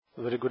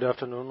Very good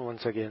afternoon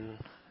once again,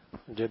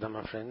 Jai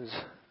Dhamma friends.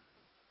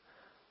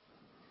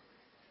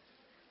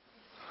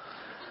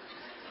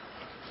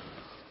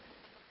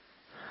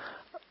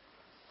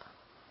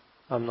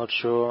 I'm not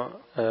sure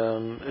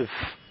if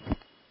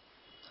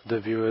the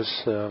viewers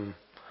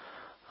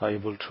are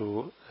able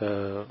to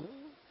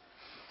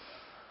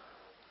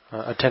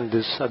attend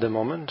this at the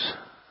moment,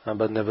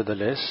 but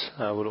nevertheless,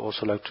 I would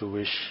also like to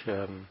wish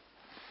a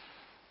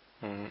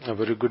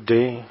very good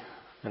day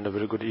and a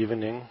very good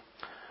evening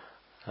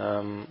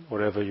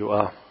wherever you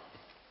are.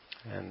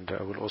 And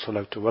I would also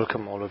like to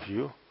welcome all of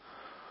you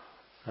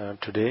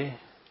today.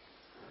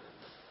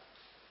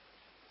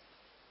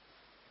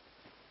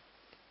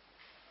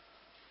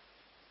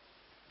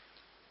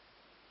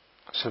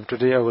 So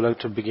today I would like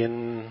to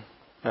begin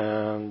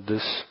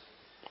this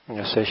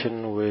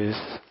session with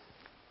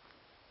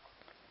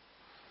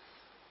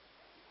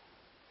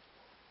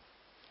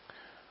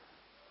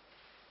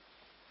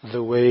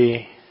the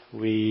way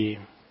we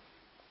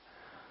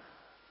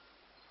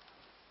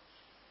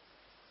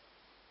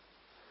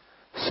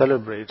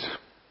celebrate,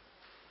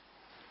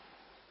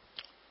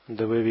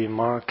 the way we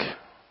mark,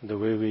 the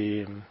way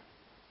we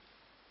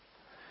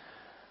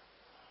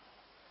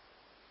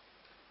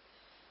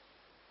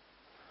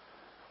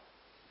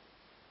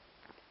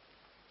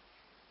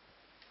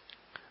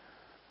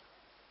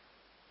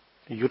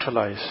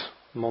utilize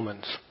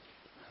moments.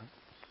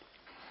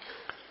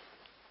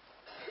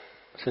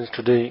 Since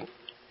today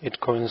it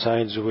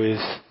coincides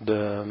with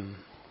the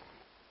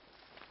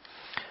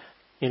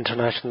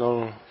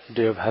International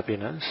Day of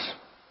Happiness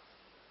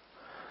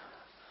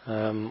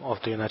of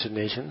the United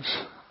Nations,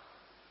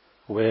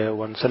 where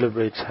one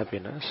celebrates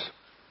happiness.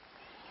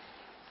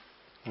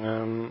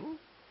 I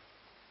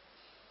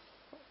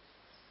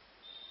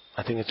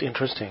think it's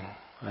interesting.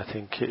 I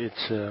think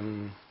it's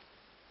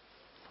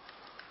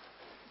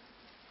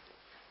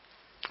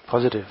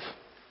positive,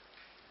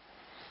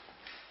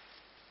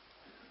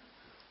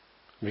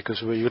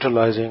 because we're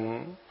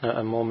utilizing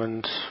a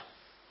moment,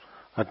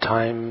 a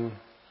time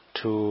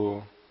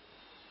to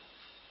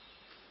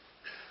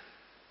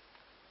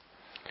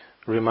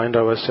remind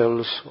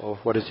ourselves of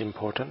what is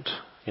important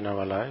in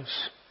our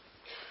lives.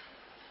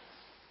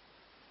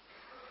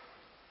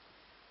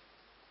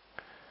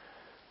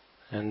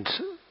 And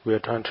we are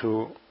trying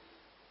to,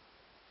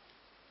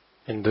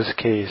 in this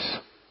case,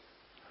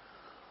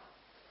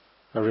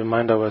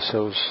 remind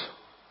ourselves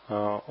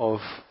of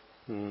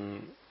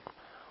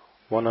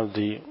one of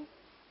the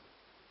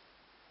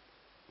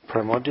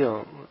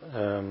primordial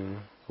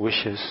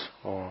wishes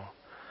or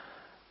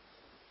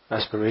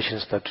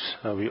aspirations that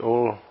we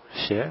all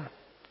share,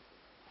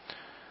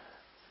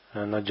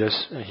 not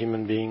just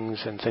human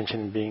beings and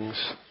sentient beings,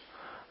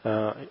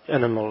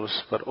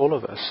 animals, but all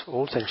of us,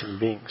 all sentient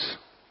beings,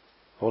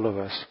 all of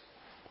us,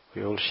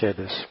 we all share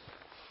this,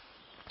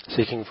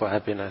 seeking for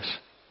happiness.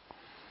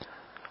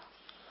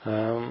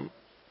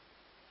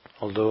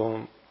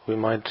 Although we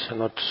might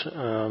not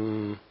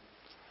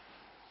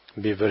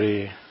be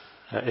very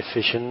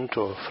efficient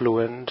or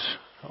fluent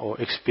or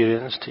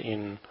experienced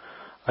in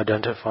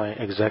identifying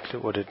exactly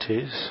what it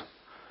is,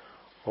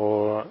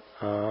 or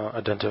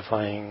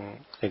identifying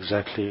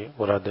exactly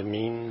what are the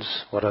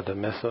means, what are the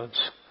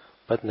methods,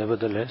 but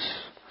nevertheless,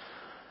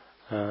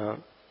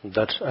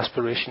 that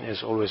aspiration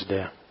is always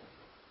there.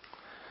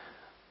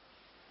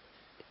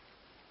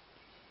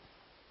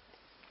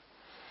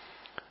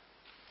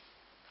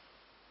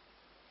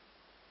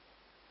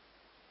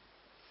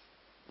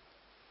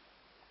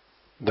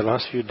 The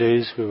last few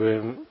days we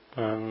were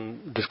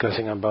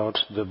discussing about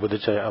the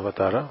Buddhacharya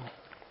Avatara,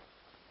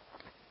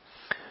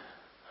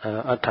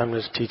 a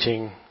timeless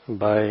teaching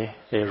by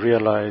a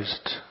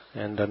realized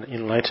and an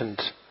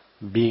enlightened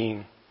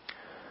being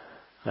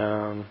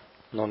known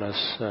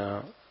as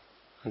the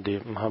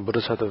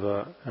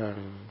Mahabodhisattva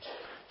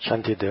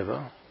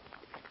Shantideva.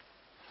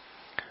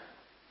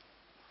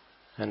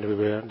 And we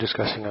were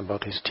discussing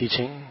about his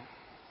teaching.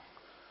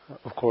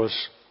 Of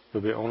course, we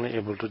were only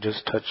able to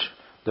just touch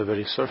the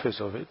very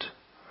surface of it.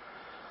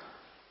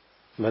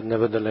 But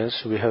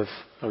nevertheless, we have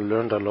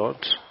learned a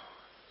lot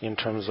in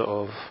terms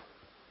of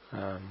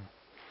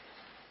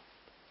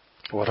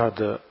what are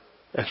the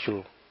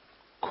actual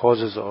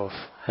causes of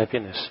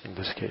happiness in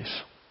this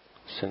case.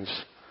 Since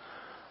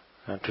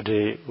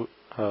today,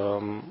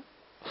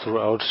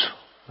 throughout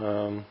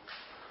our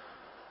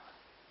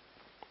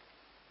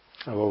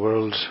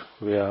world,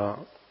 we are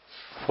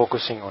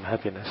focusing on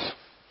happiness.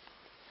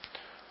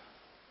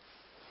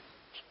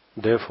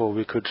 Therefore,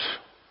 we could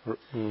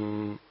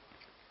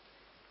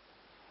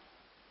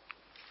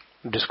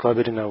describe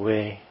it in a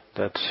way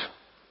that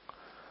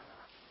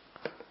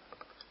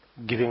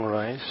giving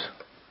rise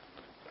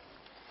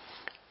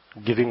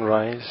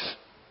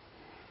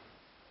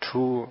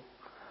to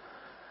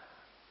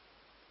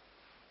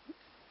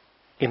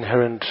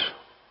inherent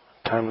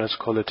timeless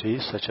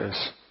qualities such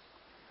as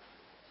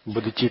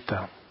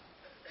bodhicitta,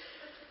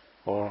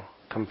 or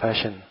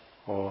compassion,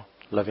 or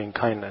loving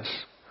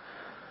kindness,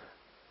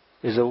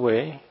 is a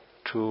way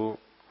to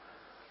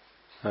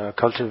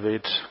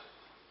cultivate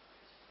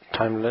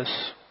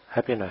timeless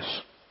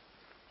happiness.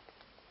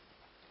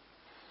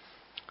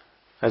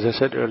 as I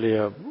said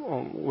earlier,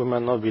 we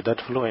might not be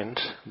that fluent,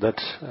 that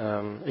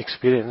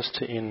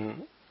experienced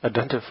in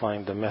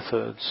identifying the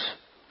methods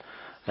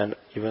and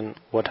even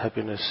what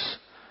happiness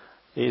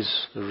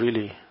is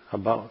really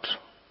about.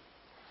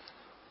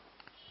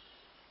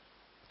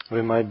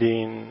 We might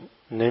be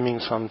naming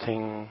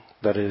something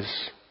that is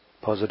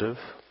positive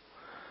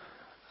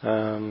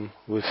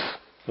with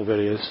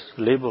various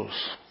labels,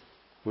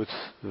 with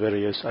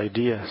various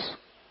ideas.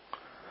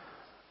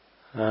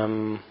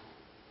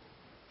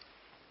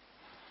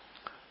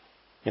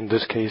 In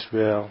this case,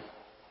 we are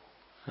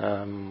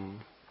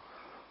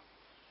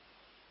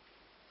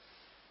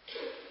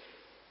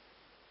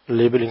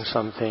labeling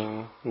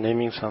something,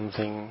 naming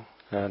something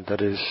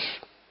that is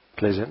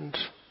pleasant,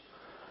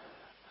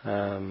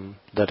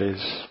 that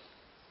is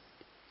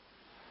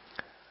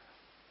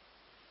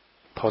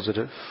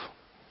positive,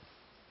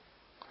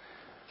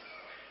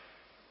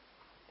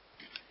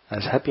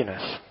 as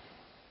happiness.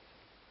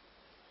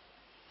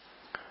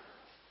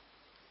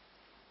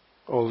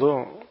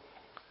 Although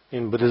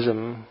in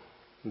Buddhism,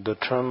 the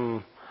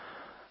term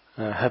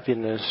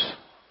happiness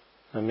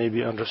may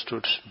be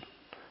understood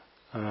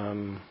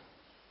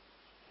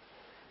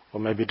or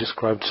may be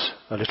described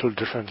a little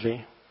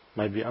differently,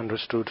 might be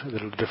understood a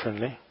little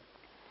differently.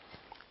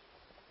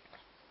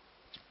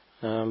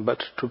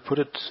 But to put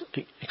it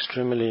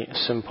extremely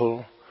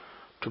simple,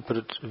 to put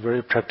it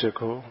very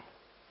practical,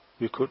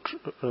 we could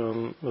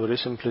very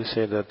simply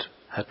say that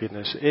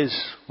happiness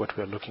is what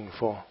we are looking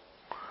for.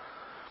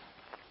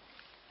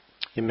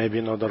 It may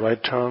be not the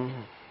right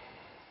term,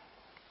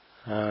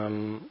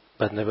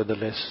 but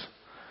nevertheless,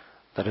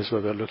 that is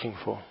what we are looking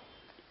for.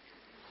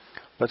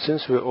 But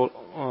since we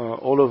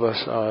all of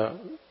us are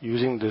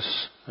using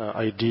this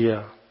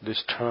idea,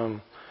 this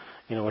term,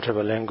 in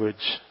whatever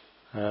language,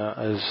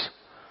 as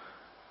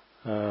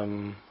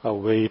a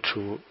way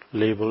to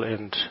label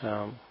and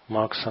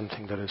mark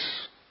something that is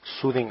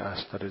soothing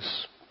us, that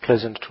is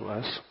pleasant to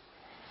us,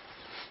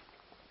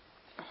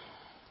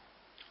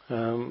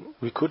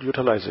 we could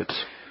utilize it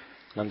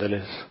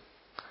nonetheless.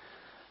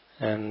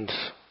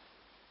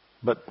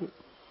 But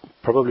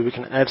probably we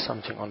can add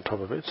something on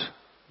top of it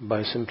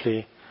by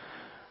simply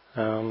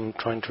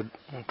trying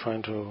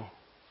to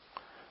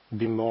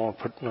be more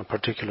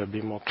particular,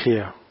 be more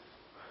clear.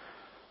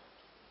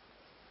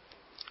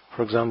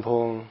 For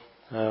example,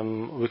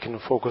 we can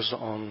focus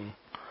on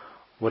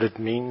what it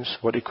means,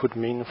 what it could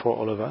mean for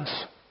all of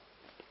us.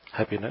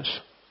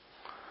 Happiness.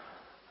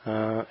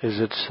 Is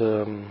it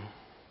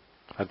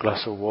a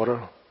glass of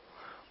water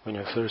when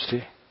you're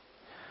thirsty?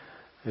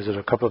 Is it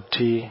a cup of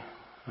tea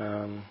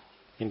in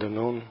the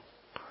noon,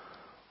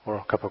 or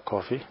a cup of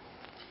coffee?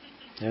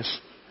 Yes.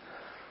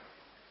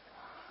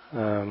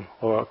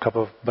 Or a cup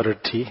of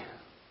buttered tea?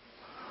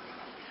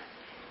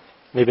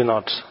 Maybe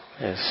not.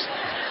 Yes.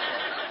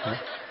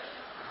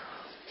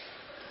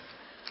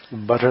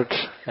 Buttered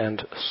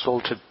and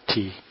salted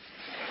tea.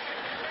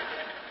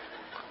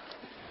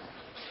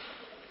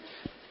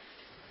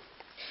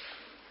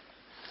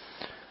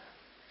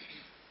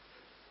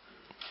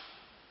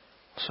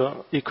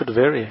 So it could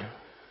vary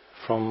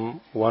from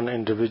one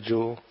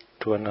individual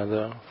to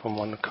another, from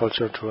one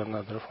culture to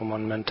another, from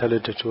one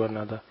mentality to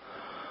another,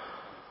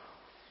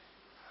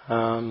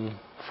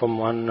 from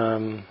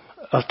one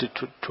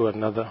altitude to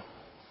another.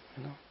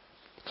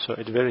 So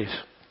it varies.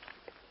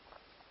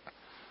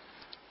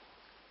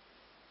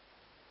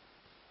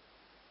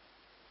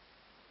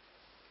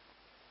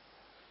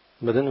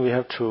 But then we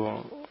have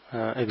to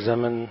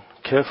examine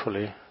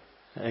carefully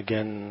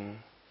again,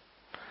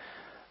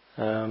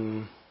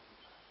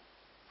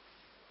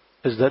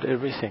 is that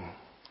everything?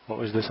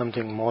 Or is there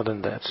something more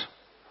than that?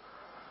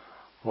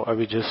 Or are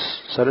we just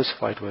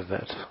satisfied with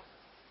that?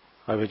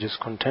 Are we just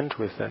content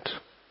with that?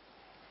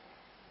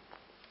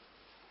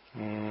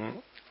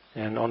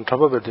 And on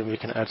top of it, then we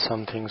can add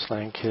some things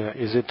like,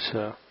 is it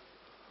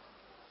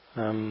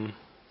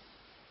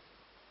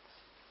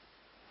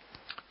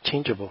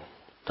changeable,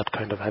 that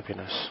kind of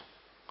happiness?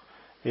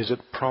 Is it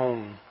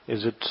prone?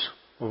 Is it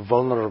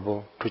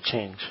vulnerable to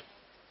change,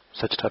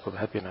 such type of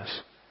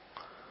happiness?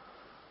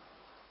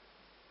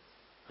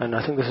 And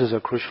I think this is a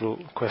crucial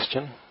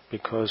question,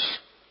 because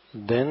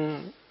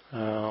then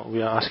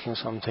we are asking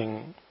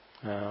something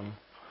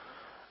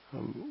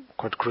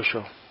quite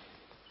crucial.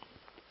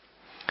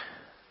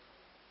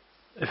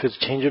 If it's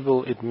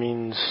changeable, it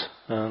means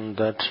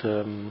that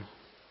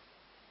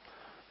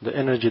the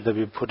energy that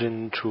we put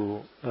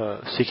into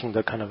seeking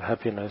that kind of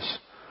happiness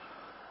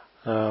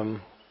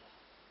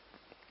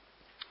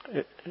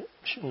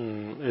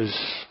is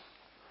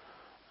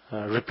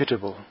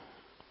repeatable,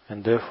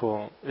 and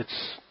therefore it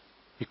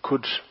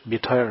could be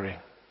tiring.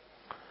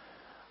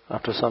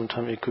 After some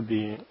time, it could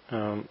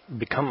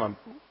become a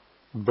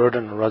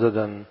burden rather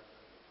than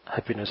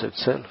happiness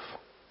itself.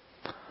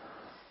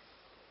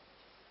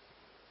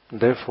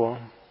 Therefore,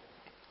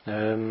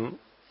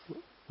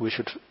 we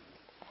should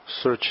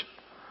search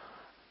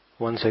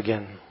once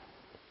again.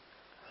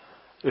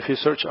 If you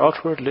search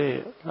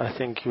outwardly, I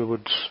think you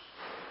would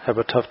have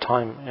a tough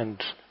time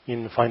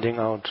in finding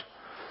out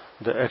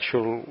the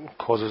actual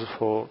causes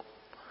for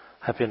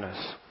happiness.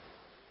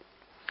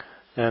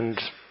 And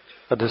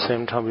at the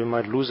same time, we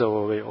might lose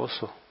our way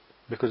also,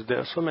 because there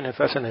are so many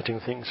fascinating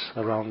things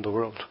around the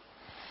world.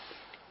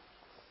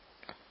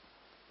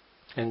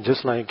 And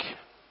just like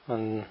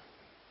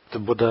the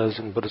Buddhas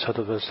and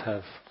Bodhisattvas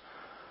have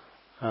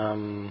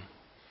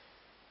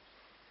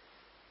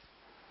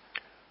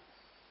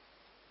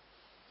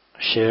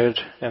shared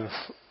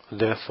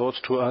their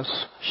thoughts to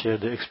us,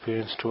 shared their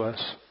experience to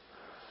us,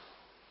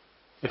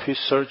 if we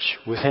search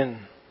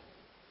within,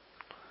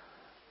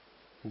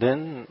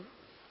 then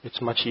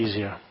it's much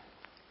easier.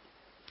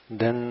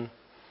 Then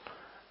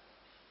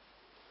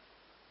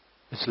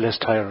it's less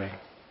tiring.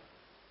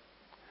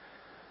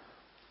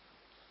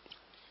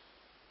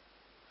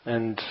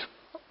 And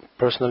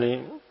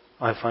personally,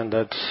 I find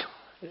that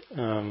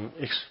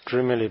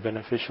extremely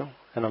beneficial,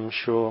 and I'm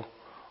sure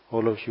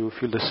all of you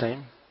feel the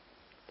same.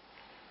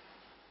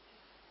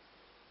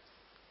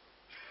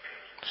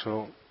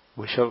 So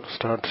we shall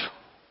start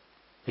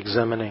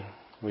examining,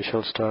 we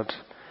shall start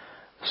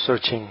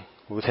searching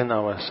within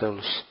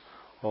ourselves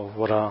of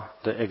what are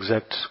the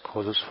exact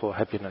causes for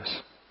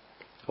happiness,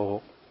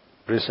 or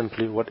very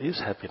simply, what is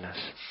happiness?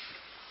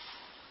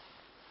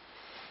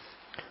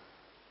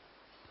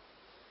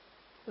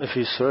 If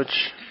we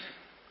search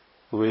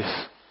with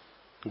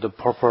the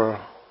proper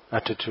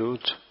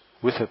attitude,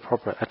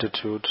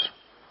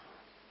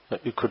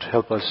 it could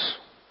help us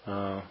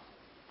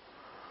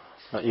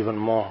even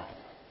more.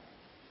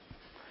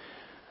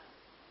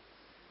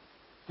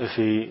 If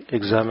we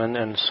examine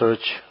and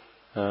search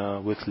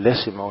with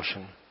less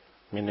emotion,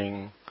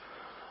 meaning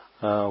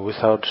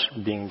without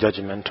being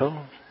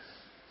judgmental,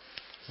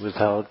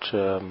 without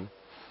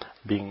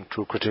being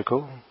too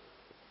critical,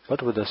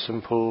 but with a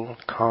simple,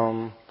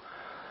 calm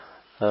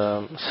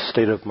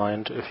state of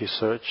mind, if we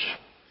search,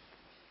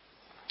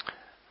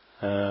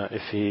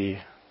 if we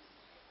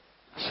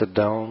sit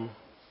down,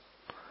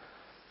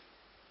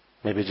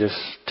 maybe just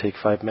take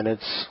 5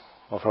 minutes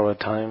of our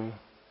time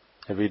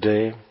every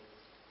day,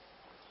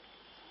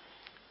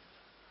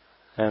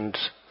 and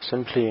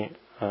simply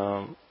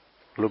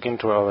look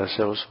into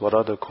ourselves, what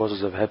are the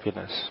causes of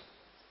happiness?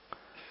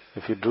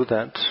 If you do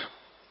that,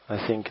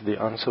 I think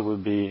the answer will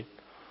be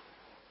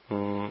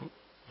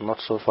not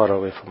so far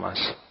away from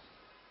us.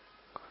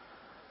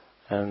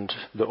 And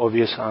the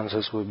obvious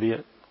answers will be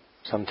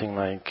something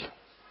like,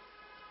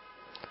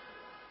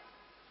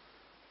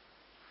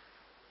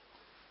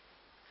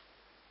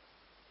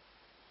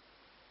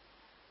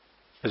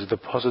 is the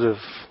positive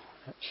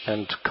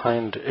and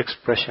kind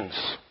expressions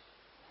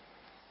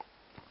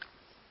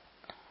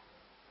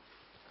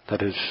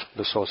that is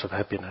the source of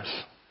happiness.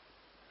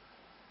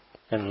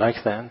 And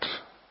like that,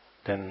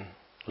 then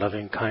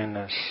loving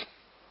kindness,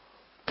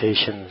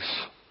 patience,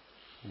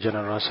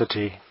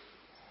 generosity,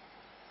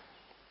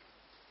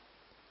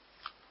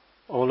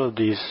 all of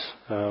these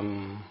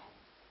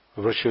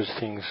virtuous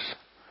things,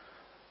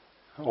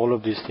 all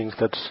of these things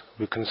that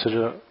we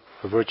consider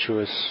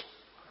virtuous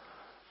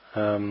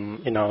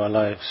in our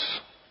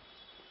lives,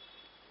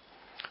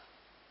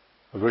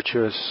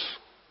 virtuous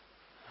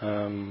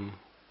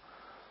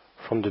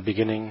from the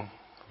beginning,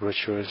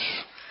 virtuous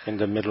in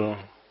the middle,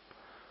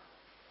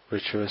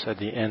 virtuous at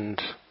the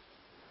end.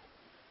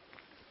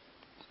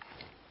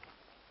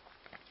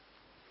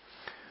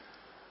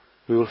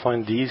 We will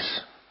find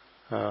these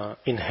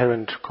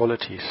inherent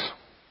qualities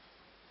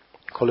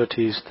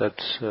that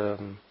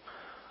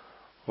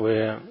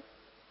were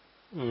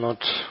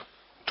not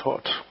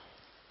taught,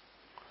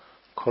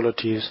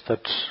 qualities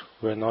that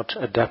were not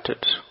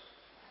adapted,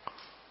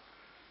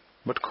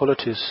 but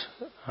qualities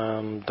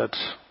that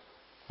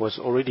was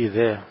already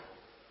there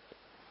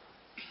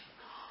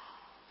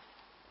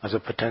as a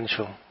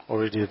potential,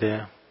 already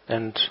there,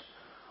 and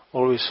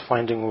always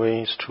finding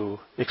ways to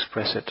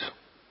express it,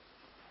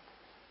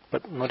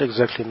 but not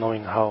exactly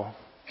knowing how.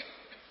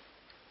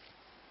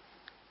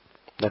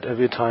 That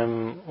every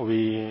time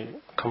we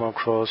come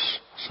across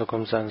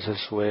circumstances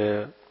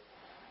where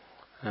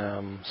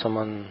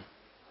someone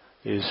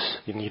is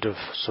in need of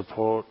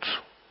support,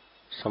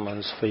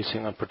 someone's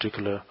facing a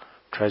particular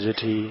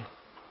tragedy,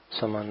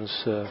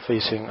 someone's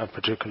facing a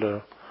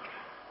particular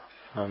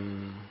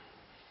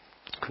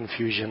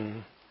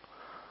confusion,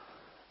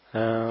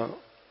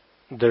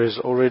 there is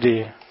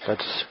already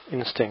that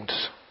instinct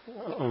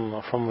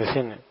from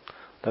within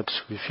that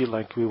we feel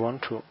like we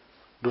want to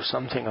do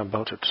something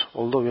about it,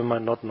 although we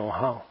might not know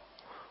how,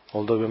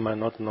 although we might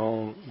not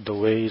know the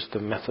ways, the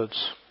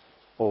methods,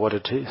 or what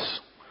it is.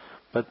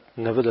 But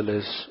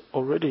nevertheless,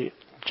 already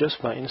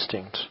just by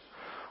instinct,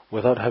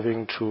 without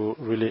having to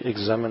really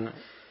examine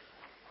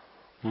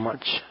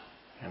much,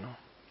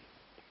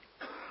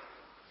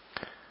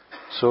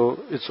 So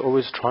it's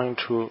always trying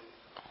to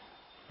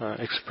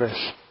express.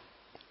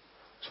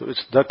 So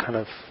it's that kind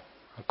of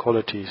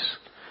qualities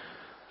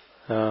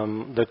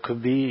that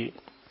could be,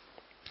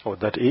 or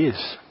that is,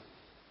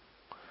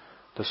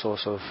 the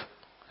source of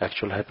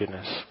actual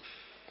happiness.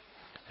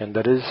 And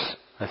that is,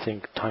 I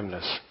think,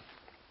 timeless.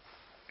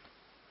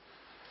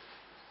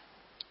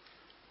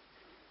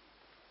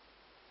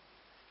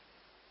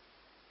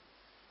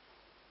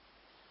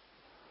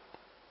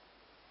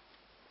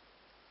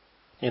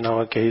 in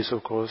our case,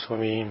 of course, when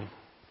we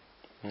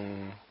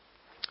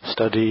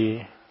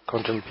study,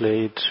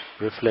 contemplate,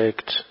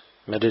 reflect,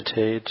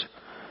 meditate,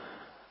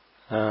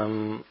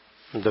 the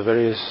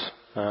various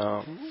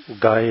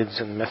guides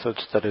and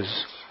methods that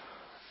is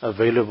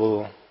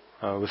available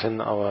within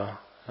our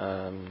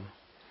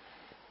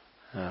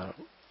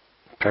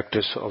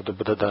practice of the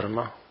Buddha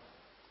Dharma,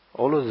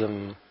 all of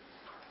them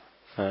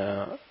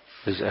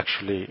is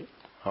actually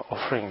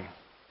offering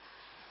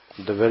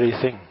the very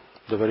thing,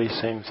 the very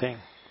same thing,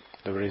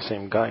 the very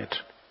same guide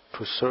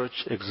to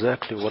search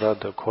exactly what are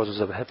the causes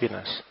of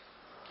happiness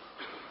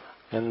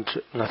and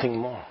nothing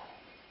more.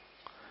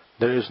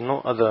 There is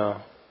no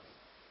other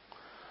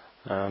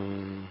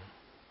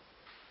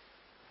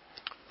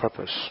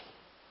purpose.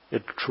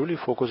 It truly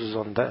focuses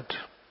on that.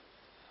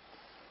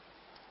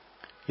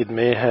 It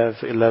may have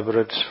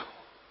elaborate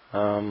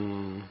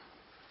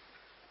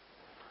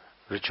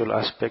ritual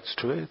aspects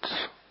to it,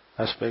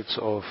 aspects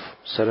of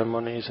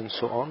ceremonies and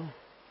so on.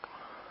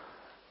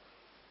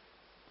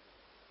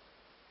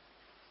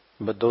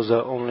 But those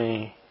are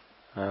only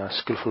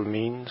skillful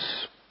means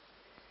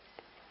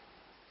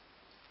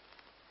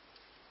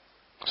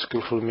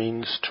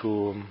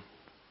to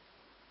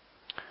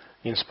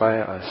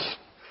inspire us,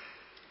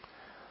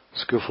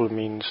 skillful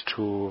means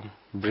to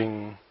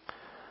bring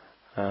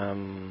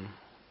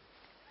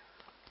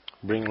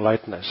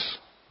lightness,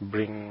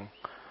 bring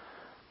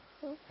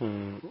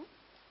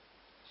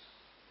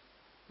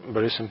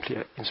very simply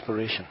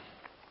inspiration.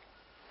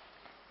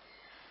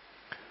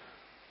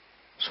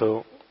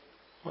 So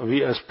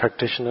we as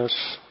practitioners,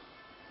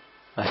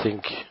 I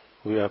think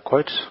we are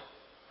quite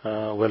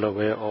well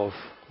aware of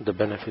the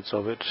benefits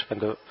of it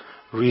and the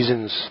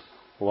reasons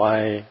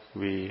why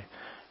we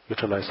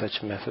utilize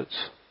such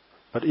methods.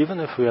 But even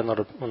if we are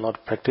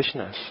not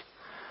practitioners,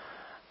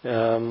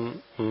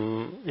 even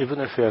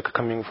if we are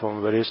coming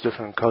from various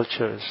different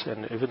cultures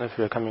and even if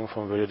we are coming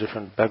from very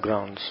different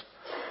backgrounds,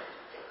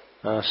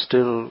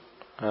 still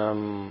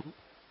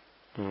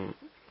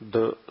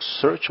the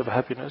search of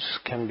happiness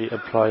can be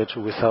applied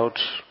without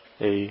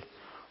a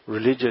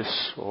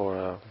religious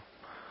or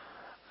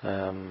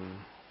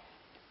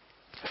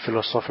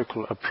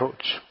philosophical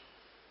approach.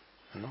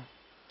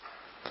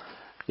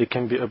 It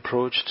can be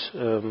approached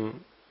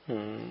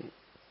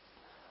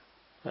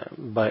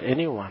by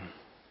anyone,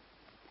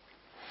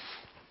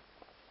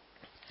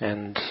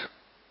 and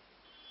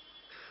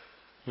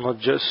not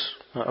just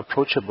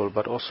approachable,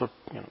 but also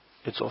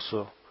it's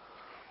also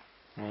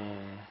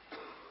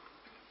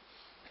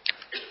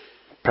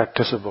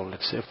practicable,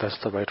 let's say, if that's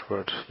the right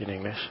word in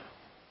English.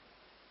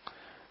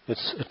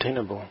 It's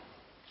attainable.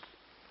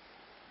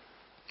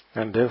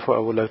 And therefore I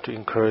would like to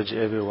encourage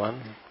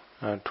everyone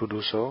to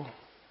do so,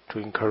 to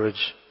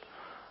encourage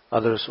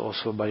others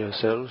also by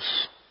yourselves,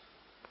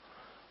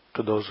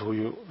 to those who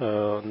you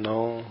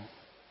know,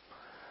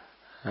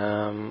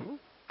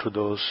 to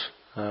those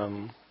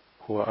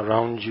who are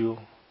around you.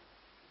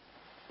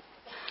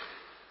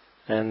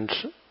 And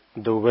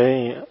the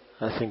way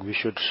I think we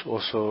should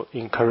also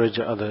encourage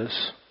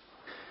others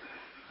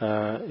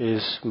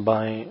is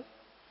by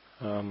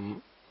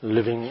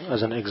living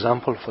as an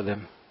example for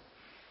them.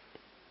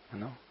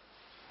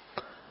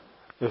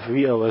 If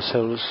we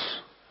ourselves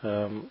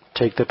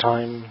take the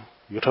time,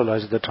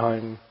 utilize the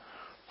time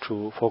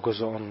to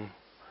focus on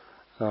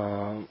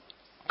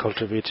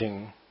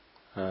cultivating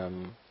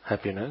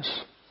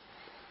happiness,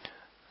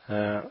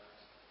 that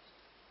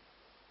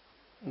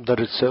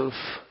itself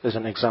is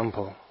an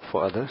example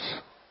for others.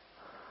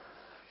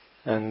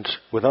 And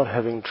without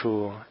having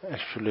to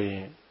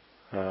actually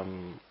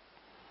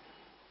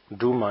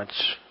do much,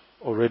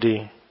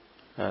 already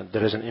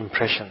there is an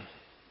impression.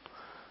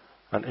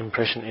 An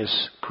impression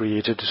is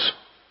created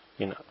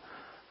in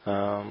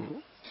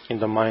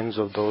the minds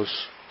of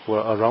those who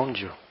are around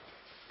you,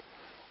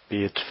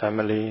 be it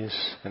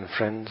families and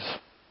friends.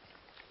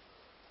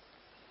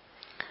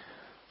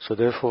 So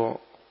therefore,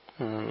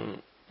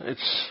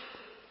 it's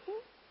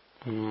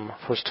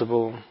first of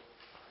all,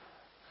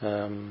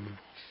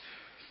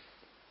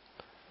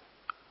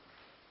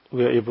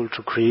 we are able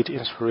to create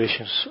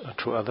inspirations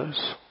to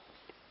others,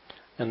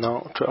 and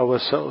now to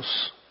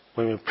ourselves.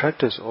 When we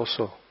practice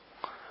also,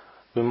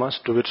 we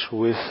must do it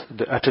with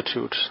the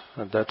attitude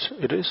that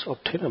it is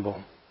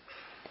obtainable.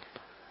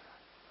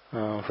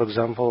 For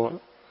example,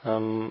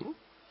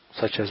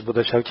 such as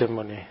Buddha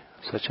Shakyamuni,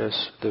 such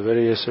as the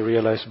various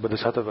realized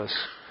Bodhisattvas,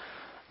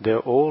 they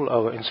are all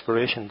our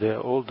inspiration, they are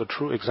all the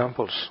true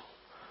examples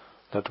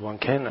that one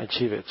can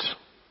achieve it.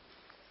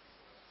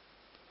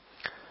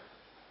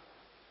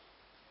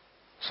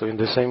 So in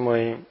the same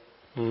way,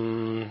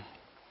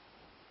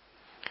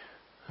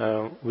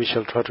 we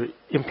shall try to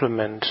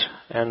implement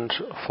and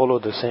follow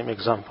the same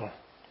example.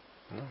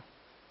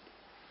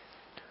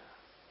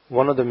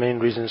 One of the main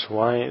reasons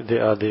why they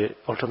are the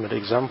ultimate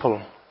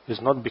example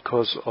is not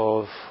because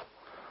of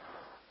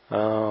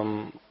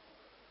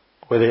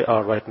where they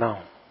are right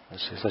now,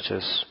 let's say, such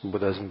as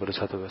Buddhas and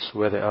Bodhisattvas,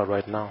 where they are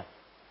right now.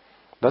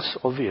 That's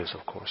obvious,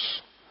 of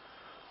course.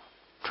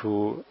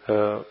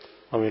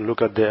 When we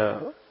look at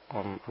their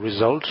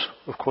result,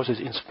 of course, is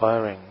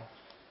inspiring.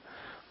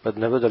 But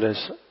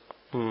nevertheless,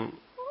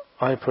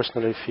 I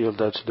personally feel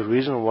that the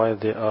reason why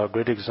they are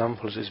great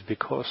examples is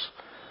because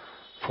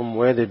from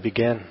where they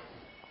began,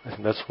 I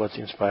think that's what's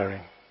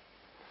inspiring.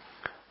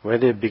 Where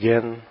they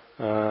began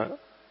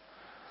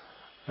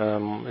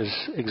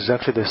is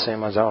exactly the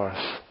same as ours.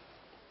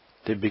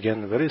 They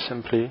began very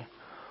simply,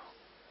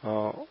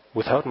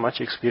 without much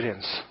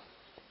experience,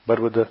 but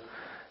with the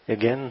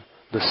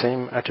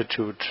same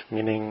attitude,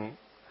 meaning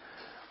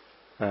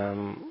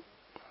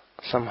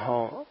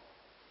somehow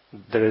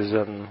there is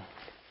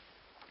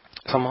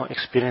somehow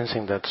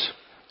experiencing that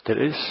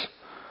there is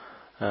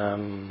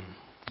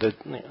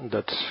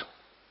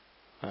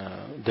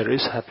there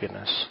is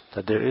happiness,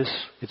 that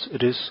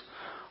it is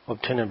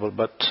obtainable,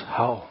 but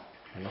how?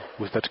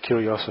 With that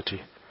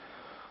curiosity.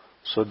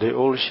 So they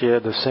all share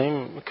the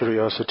same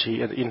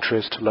curiosity and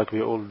interest like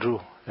we all do,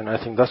 and I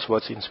think that's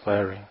what's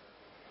inspiring.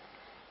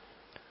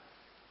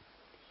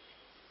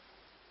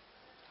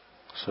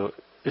 So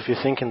if you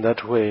think in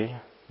that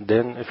way,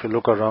 then if you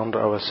look around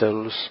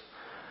ourselves,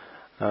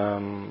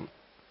 there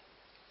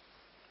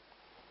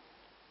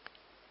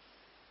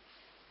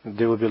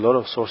will be a lot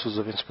of sources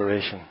of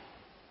inspiration.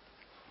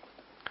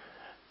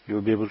 You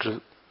will be able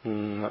to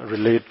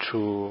relate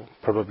to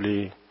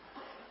probably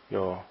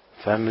your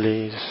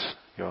families,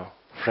 your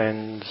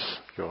friends,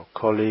 your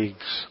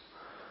colleagues,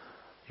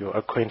 your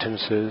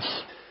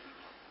acquaintances.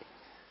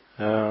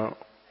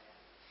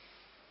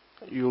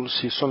 You'll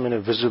see so many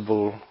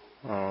visible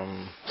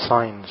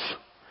signs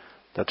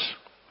that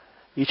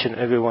each and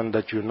every one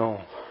that you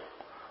know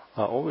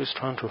are always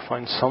trying to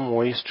find some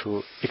ways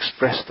to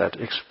express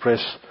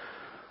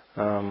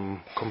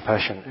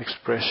compassion,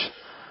 express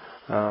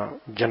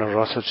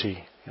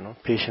generosity,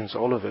 patience,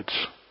 all of it.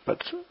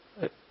 But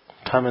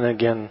time and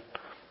again,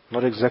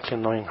 not exactly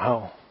knowing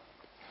how.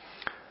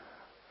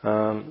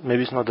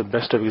 Maybe it's not the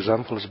best of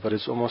examples, but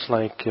it's almost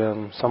like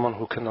someone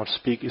who cannot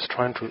speak is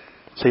trying to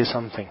say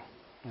something,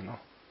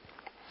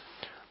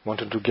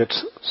 wanted to get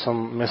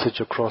some message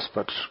across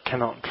but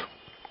cannot.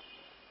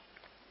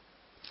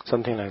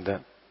 Something like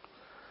that.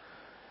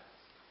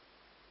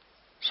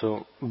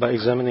 So by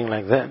examining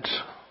like that,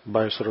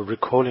 by sort of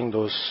recalling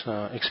those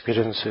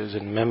experiences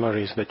and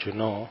memories that you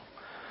know,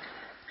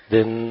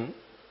 then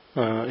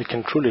it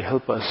can truly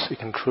help us, it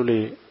can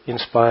truly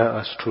inspire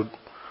us to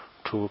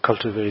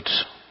cultivate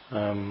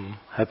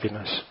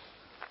happiness.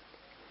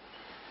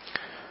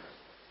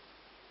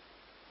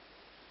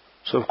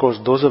 So of course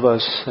those of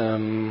us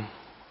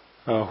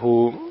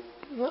who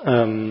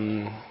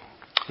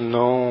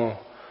know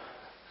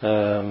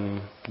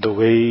the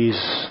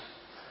ways,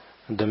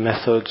 the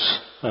methods,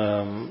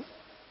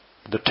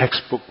 the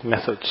textbook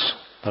methods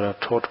that are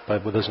taught by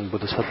Buddhas and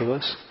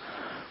Bodhisattvas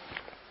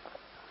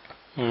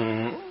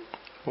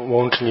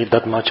won't need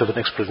that much of an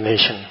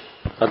explanation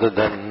other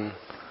than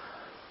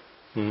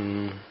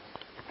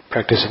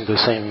practicing the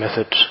same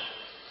method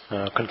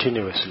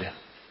continuously,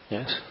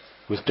 yes,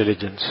 with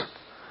diligence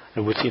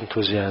and with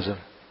enthusiasm.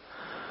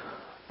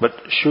 But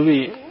should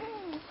we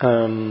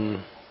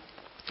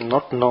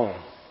not know,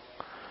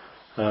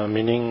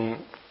 meaning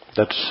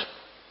that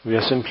we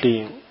are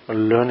simply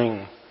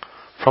learning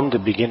from the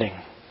beginning,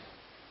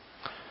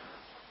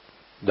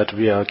 that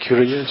we are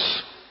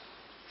curious,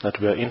 that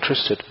we are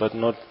interested, but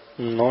not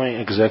knowing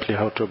exactly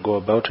how to go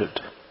about it,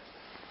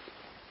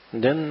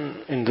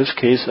 then in this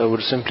case I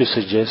would simply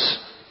suggest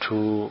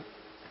to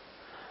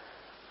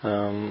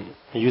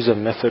use a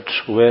method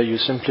where you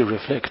simply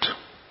reflect,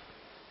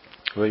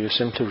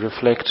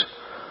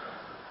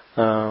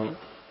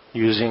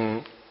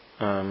 using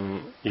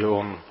your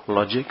own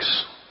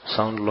logics,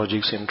 sound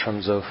logics in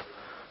terms of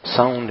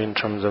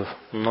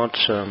not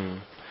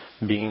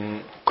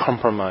being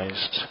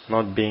compromised,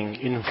 not being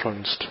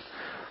influenced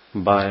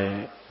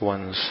by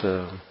one's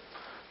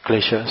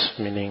kleshas,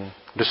 meaning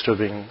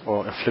disturbing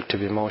or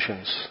afflictive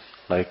emotions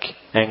like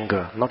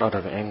anger, not out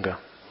of anger.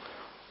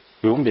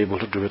 We won't be able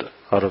to do it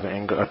out of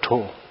anger at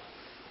all.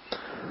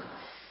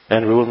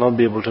 And we will not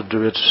be able to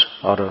do it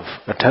out of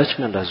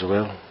attachment as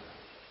well,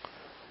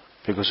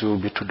 because we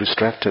will be too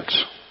distracted.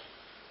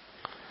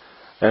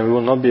 And we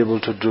will not be able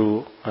to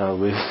do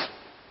with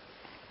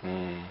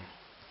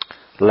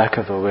lack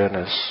of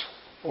awareness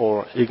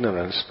or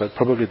ignorance, but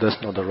probably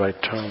that's not the right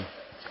term,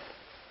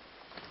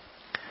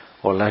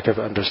 or lack of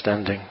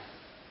understanding.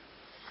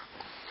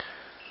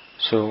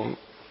 So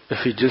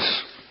if we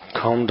just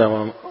calm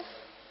down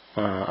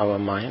our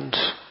mind,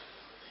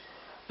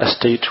 a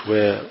state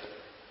where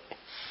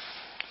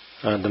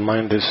the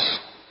mind is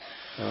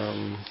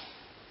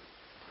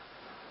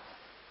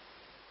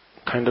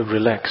kind of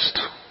relaxed,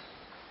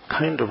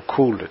 kind of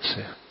cool, let's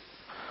say.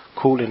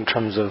 Cool in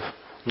terms of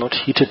not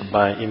heated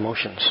by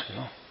emotions,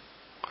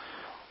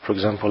 For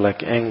example,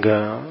 like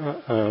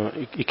anger,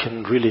 it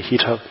can really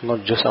heat up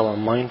not just our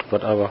mind,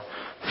 but our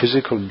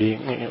physical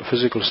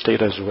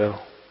state as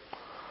well.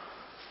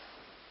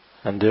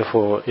 And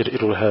therefore, it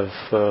will have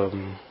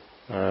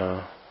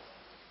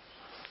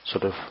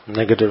sort of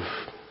negative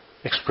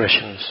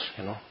expressions,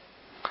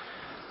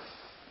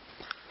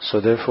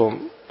 So therefore,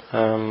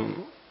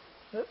 um,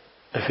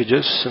 if you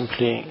just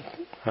simply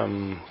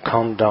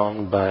count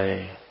down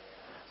by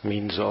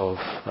means of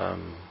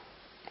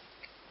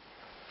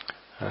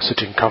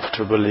sitting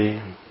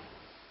comfortably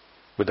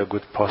with a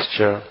good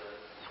posture,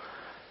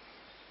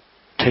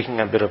 taking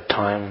a bit of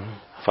time,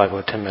 5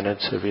 or 10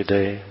 minutes every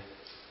day,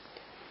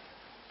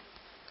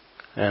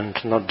 and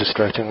not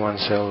distracting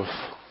oneself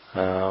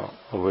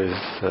with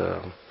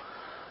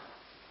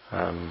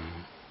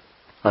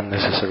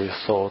unnecessary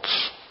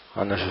thoughts,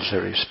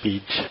 unnecessary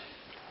speech,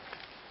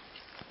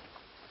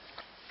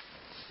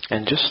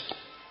 and just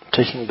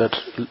taking that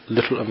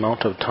little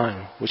amount of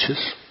time, which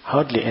is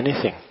hardly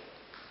anything.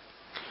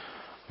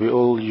 We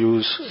all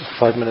use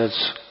 5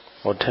 minutes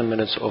or 10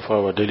 minutes of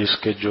our daily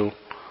schedule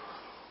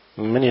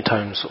many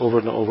times over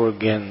and over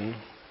again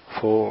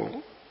for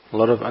a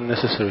lot of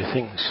unnecessary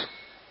things.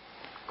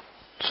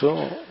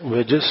 So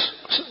we're just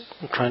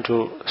trying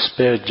to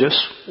spare just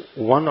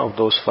one of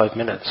those 5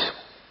 minutes.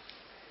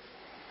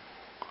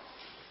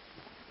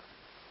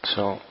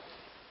 So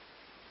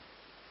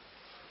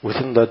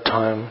within that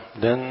time,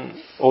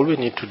 then all we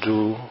need to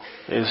do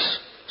is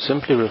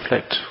simply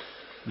reflect.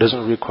 It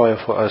doesn't require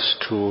for us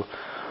to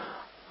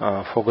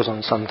focus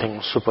on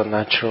something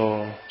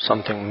supernatural,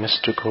 something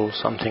mystical,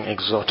 something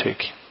exotic,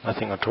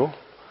 nothing at all.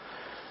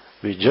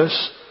 We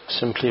just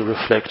simply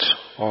reflect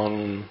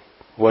on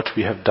what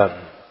we have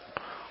done,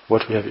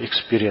 what we have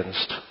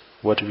experienced,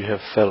 what we have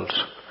felt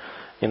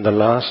in the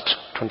last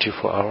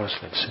 24 hours,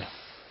 let's say,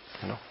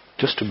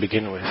 just to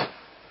begin with,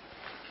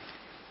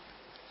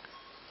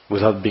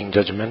 without being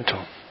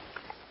judgmental,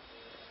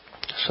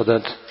 so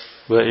that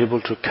we're able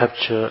to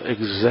capture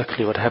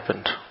exactly what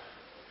happened.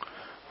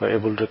 We're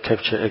able to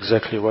capture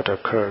exactly what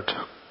occurred.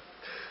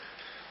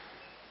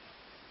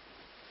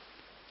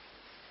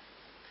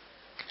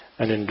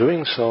 And in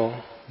doing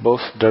so,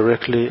 both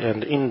directly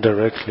and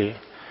indirectly,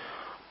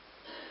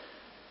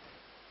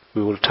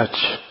 we will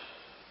touch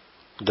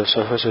the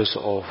surfaces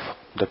of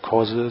the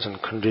causes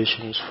and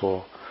conditions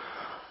for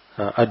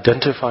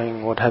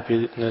identifying what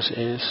happiness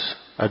is,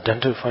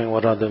 identifying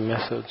what are the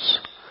methods,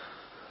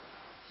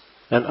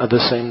 and at the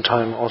same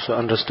time also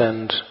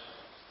understand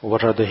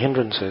what are the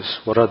hindrances,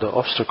 what are the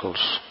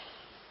obstacles.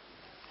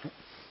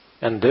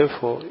 And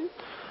therefore,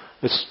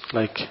 it's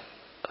like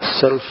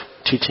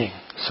self-teaching,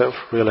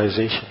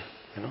 self-realization,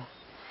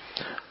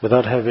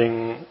 without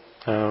having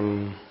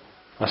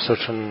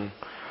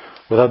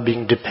without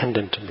being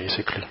dependent,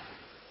 basically,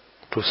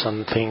 to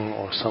something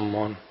or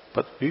someone,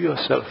 but you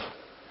yourself,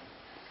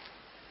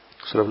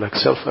 sort of like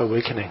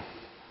self-awakening.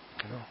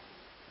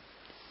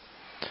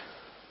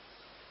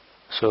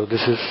 So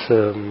this is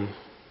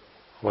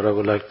what I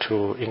would like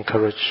to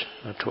encourage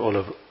to all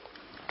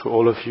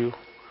of you,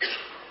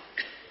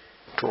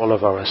 to all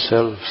of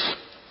ourselves.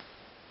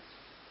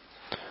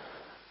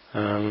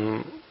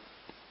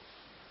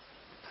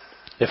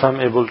 If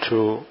I'm able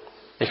to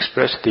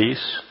express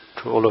these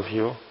to all of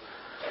you,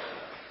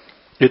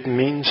 it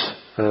means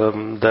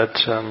that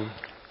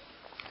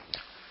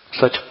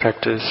such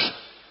practice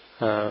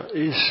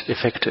is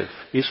effective,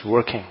 is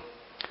working.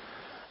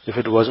 If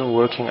it wasn't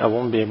working, I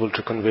won't be able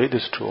to convey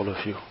this to all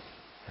of you.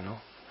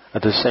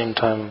 At the same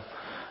time,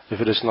 if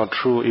it is not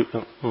true,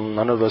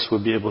 none of us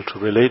will be able to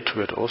relate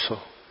to it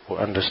also or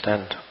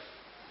understand.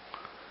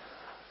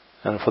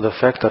 And for the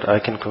fact that I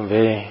can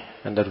convey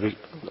and that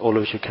all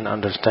of you can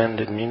understand,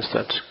 it means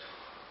that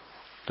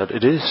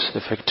it is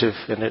effective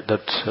and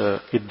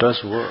that it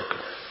does work.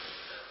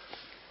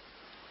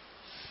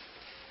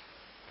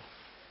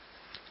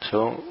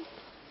 So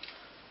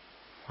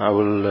I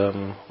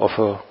will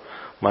offer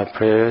my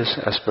prayers,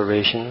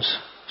 aspirations,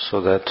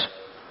 so that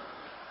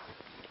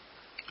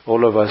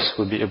all of us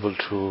will be able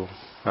to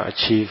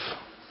achieve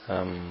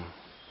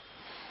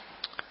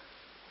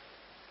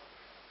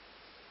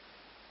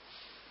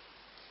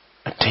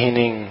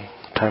attaining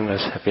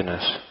timeless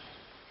happiness.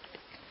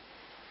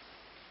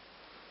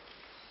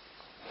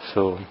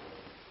 So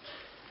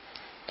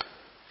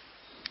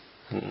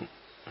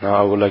now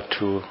I would like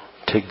to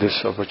take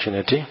this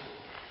opportunity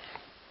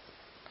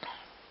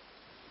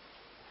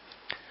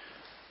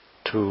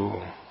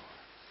to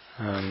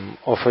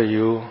offer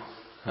you,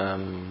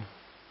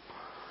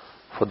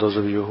 for those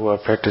of you who are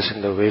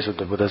practicing the ways of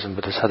the Buddhas and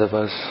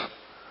Bodhisattvas,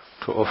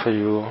 to offer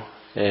you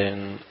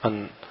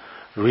an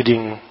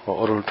reading or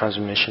oral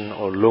transmission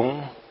or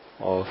lung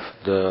of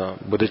the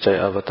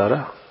Bodhicaya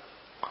Avatara.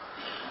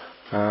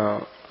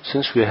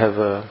 Since we have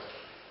a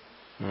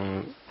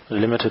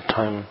limited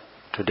time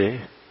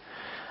today,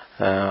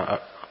 I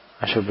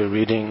shall be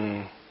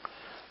reading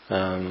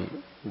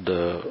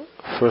the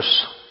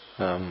first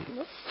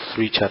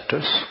 3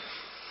 chapters.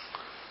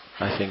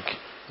 I think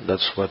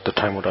that's what the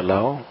time would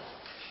allow.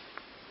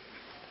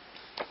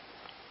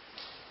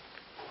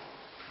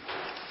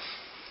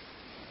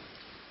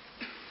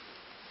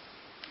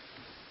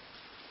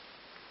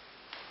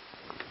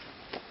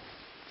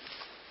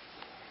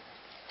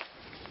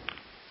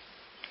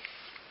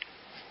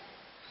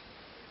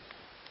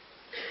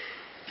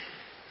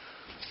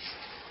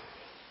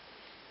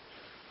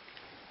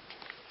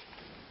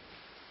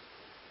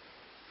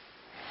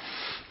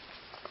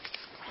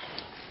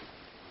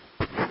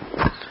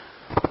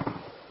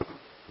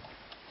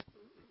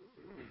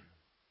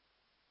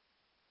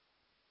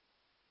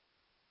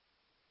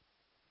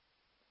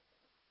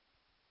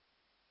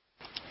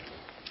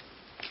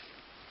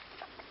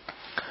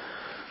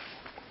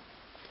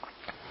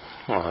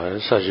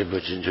 사지부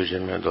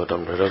진주진면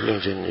도담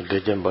러블링진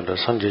이대전 번다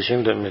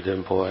산지신도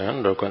미된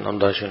보아연 로건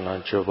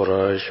남다신나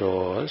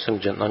조버라쇼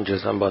심진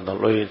남제산바다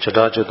로이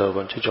저다저다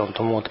번 최종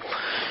토모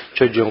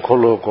최종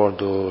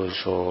콜로고도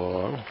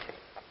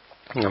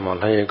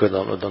나말하에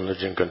그다음도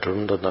진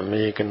컨트롤도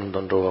담메이ken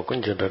돈도와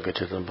군제다게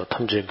제선바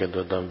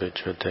탐지게도 담베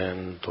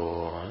최된도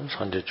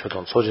산지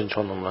초동 소진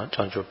초놈나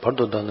장주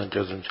벌도다는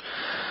저준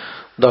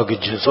다기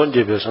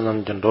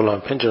진선제베서는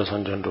전도라 펜저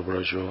선전도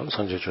버죠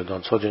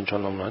선제초던 소진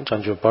초놈나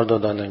장주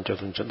벌도다는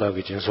저준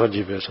다기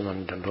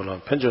진선제베서는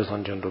전도라 펜저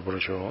선전도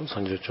버죠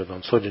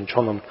선제초던 소진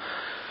초놈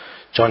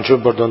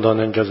장주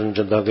벌도다는 저준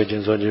다기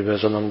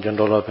진선제베서는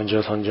전도라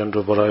펜저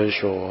선전도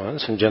버죠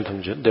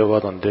선전탐제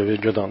대화단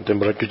대외조단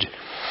템버주지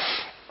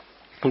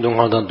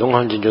동화단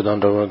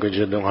동한진조단도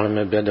그지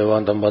동한매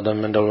배대와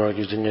담바담면도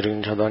그지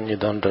니링 차단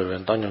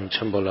이단도 단용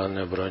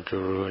첨벌안에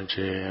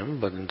브라주르지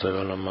받은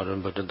자가라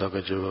말은 받다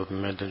그지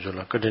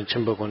메든줄라 그든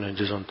첨벌권에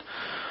지선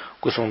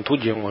구성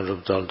투지용을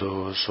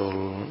잡달도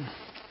솔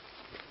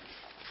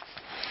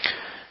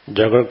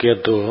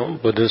자가께도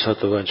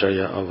보드사토가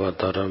자야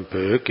아바타람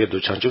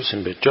베께도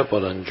장주심배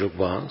쩌벌한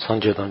주바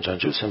상제단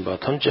장주심바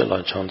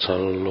탐제라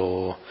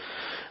창살로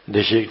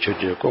대식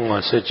주제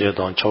공화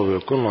세제단 처외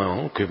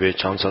군왕 그베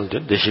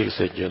장살대 대식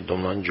세제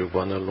도만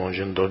주반의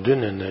롱진도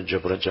되는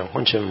저브라장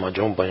혼천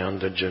마종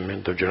바양의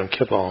제민도 저런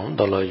개방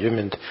달라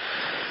유민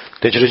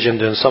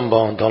대지르진된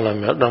삼방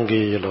달라며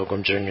랑기로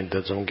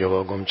검증인데 좀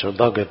개와 검쳐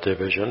다게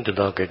대배전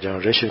대다게 장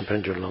레신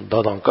편줄로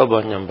다당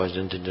까바냠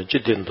바진진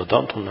지딘도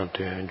단통난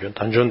되는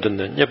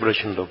단전된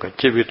예브르신도 그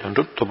제비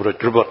돈도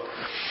도브르 주버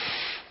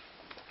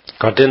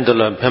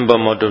가텐들라 펜바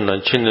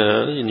모드나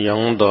친의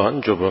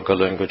양도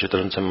조버컬은 그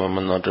지들은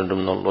sem만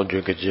나든는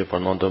로지게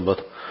지번도 버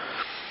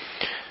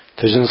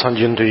대신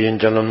산진도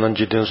인자는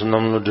지den수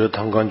남로드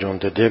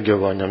당관종대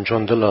대교와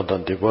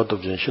냠촌들라다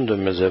대과도진 신도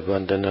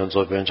메제반데는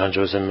조변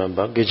장조선만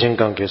바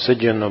기진관계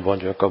세계는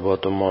번jo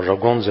까봐도 뭐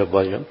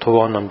라곤제바요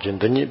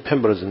토와남진더니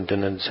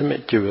펜버진데는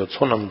세메기여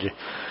소남지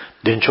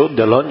dencho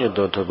delani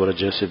do to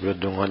borje be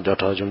dungan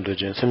jata jum de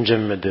jin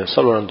semjem de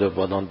salon de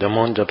badan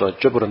demon jata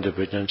chobran de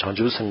bejan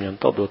chanju semyen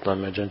ta do ta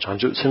mejan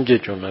chanju semje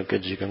jona ke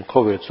jigen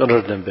kowe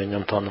zorar den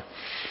benyam tan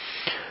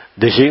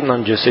deshi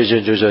nam je seje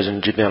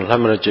jojajin jiden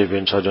lamra je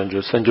ben chajan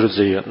ju sanjur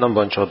ze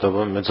namban chota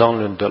ba mezang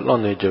lun de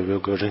lane je be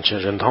go rin chen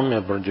ren tham me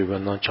bar ju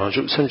ben na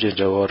chanju semje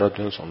jawara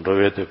dun som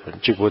rowe de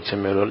jibo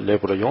semelo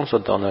lebro yongso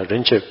dana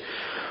rinche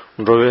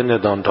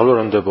로웨네 단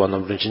달로란데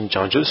보는 브린진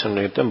장주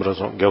선례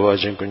때문에서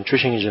개와진 근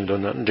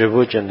추싱이진도는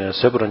레버전에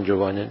세브런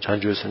조반이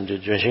장주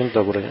선제 전신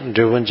더불어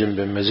레버진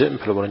뱀메제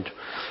플로번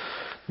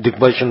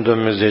딕바신도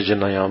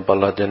메제지나야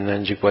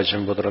발라데는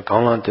직바신보다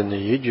강한테는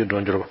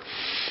이주던저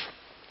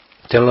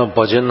텔라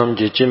바젠남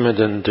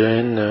지치메든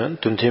데는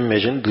둔팀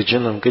메진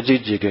드진남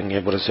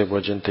그지지경에 버세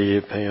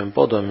버진테 페연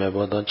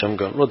보도메보다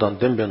점거로단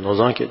덴베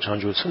노장케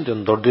장주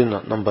선된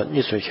dor디나 넘바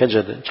니스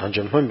해제된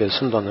장전 혼배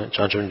선단은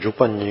장전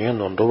주반니에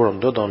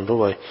논도버럼도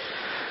돈도바이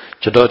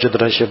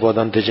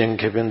저다저드라시보단 대전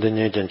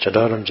개변되니 전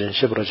저다람진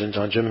시브라진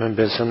장전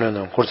혼배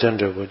선내는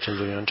코센저고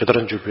진주연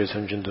저다른 주변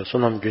선진도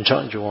소남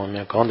균창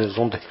주원에 가운데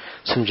zon대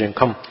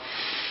심진감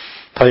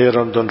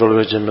타이런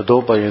돈돌웨지메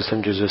도바이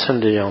섬주제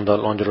선대양다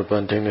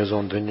런저번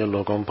댕내존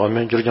된일로건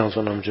밤에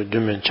주장선남주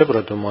dümen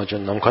쳬브라도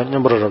마전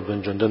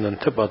남칸냠브라라던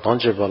전되는 태바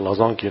단제바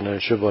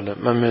라장기네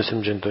슈버네 맘메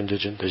심진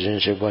던제진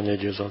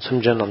대진식반에 주선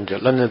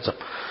심전남제 란네자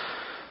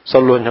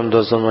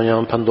살로냠도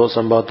선마양 판도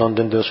선바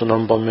단된데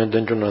수남 밤에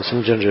된주나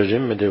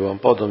심전제진 메데와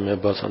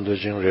빠도메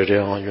바산도진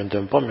레레양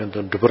윤된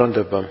밤에도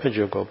두브란데 밤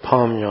해주고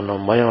파암연나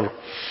마양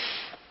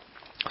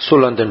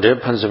솔란데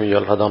판섬이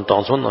열하담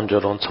당선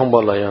남저론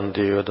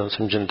창발라얀디여던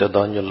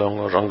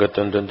심진대단일롱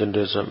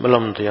랑게던던던데서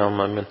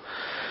mellam디야마면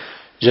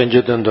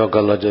젠제던도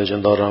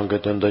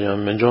갈라제전다랑게던도야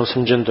면종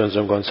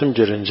심진던선관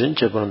심지른진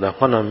제번다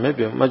하나는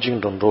매비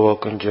마징동 로와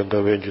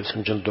근저가외주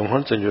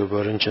심진동한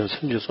전주거른진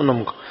심지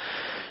소놈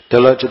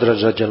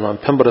델라지드라자전만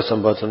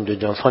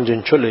펜버선바선지장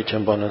산진 철레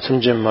전반은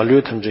심진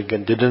말류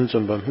탐지게 디든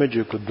좀바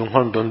매주고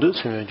동한 돈도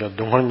심해자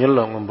동한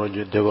열랑은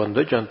버지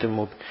대원도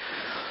잔티모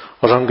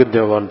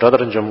랑게데와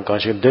다다른 점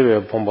가시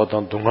대외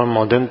본바던 동안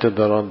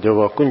만된데다라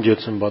대와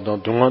군제쯤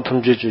바던 동안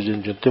탐지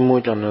주진지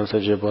때문에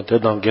세제바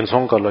대당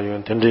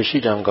gen성갈라요 텐데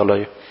시장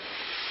갈라요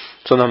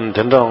저남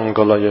된당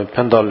갈라요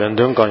펜달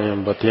렌던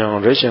가연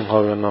바티앙 레신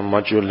하면은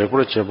마주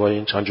레고르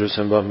제바인 장주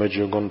선바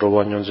매주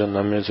건로와 년전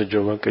남에서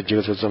저와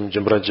그지에서 좀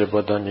점브라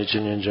제바다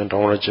니진년 전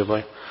동으로 제바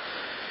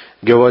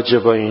개와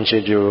제바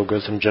인체지오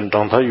그슴 전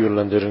당타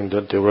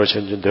율란데링데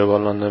대와신지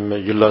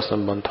대발란네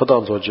율라선반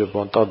타다도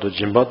제바 따도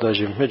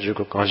짐바다지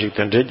메주고 간식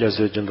된데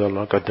자세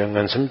진달라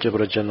가땡한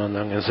심제브라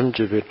전나는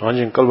심제비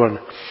완전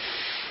깔반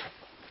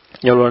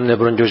열원네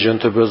브런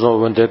조전토 베zo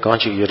원데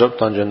간식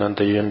유럽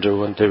단전한테 연저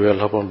원데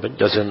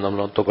웰하본 자센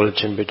남로 도걸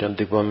침비전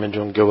디바멘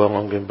좀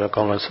개왕한 게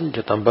백강한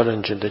심제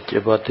담바른 진데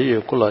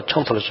제바티 콜라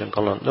창설신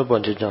깔란 네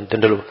번째 장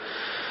된들로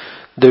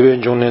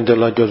대변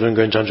종년들라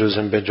교수님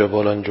장주선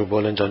배조보란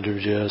주보란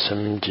장주제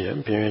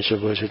섬지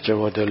비행시보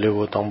실제와들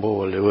레고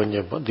당보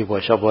원래원예 디바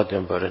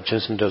샤바된 바른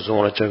진선대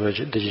송으로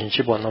저거지 대신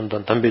 10원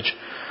남던 담비지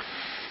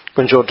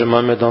Control the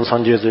Mamedan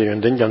Sanjay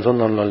and then Johnson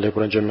on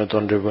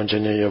Leprechameton,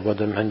 Revenue,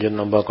 Yobodan, Hanjan,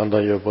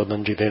 Nambakanda,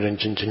 Yobodan, Jitan, and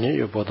Chinchini,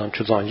 Yobodan,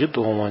 Chuzan,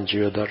 Yutuan,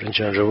 Gioda,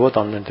 and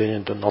Revotan, and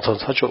then to not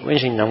such a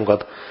winching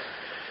Yamgat.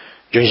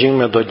 Jing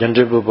Medo,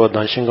 Genjibu,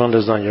 Bodan, Shingon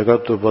design,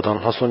 Yagatu,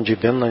 Bodan, Hasun,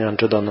 Jitan, and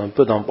Chudan,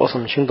 Pudan,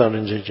 Bossam, Shindan,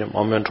 and Jim,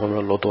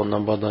 Momentum, Loto,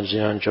 Nambadan,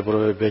 Jian,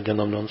 Jabro,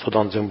 Bejanam,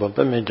 Sudan, Zimba,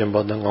 Bemijam,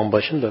 Badan,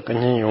 Ambashinda,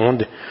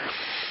 Canyon.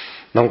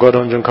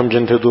 Namgaranjan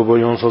Kamjin Tedubo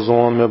Yonso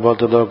Zon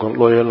Mebatada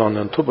Loyal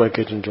and Tuba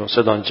Kitchen John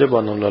Sedan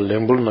Jebanula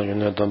Lembulna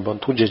Yunetan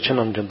Tuji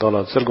Chinam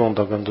Jendala Sergon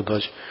Dagan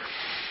Dudash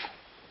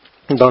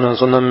Dana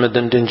Sonam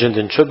Meden Dinjin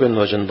in Chubin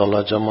Lajan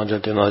Dala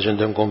Jamajan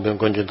Agent Gombin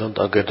Conjunta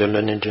Dagan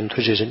Lenin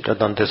Tushi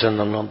Katan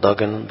Tesenam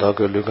Dagan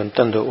Daga Lugan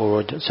Tender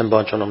or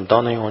Simbachanam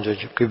Dana on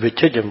Kubi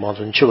Chijim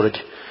Mountain Chivrich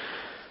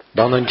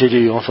Dana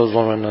Jiji Yonso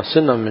Zon and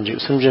Sinam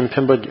Simjin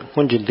Pember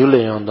Hunji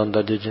Dulayan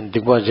Danda Dijin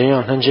Digba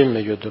Jayan Hanjim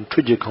Mayudun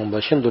Tuji Kamba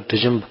Shindo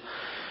Tijim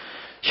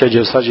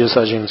Shaji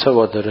Sajin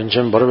Sawa the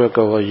Renjim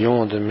Barbeka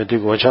Yon the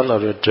Medigo Chala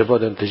Jeba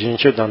the Tijin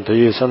Shetan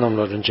the Sanam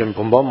Renjim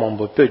Pumba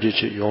Mambo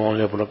Pejichi Yon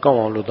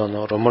Lebrakawan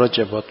Ludana Romara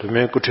Jeba to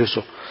make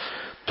Kutiso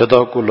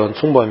Tadakulan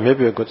Sumba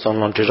maybe a good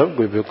Sanlan Tijak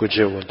Bibi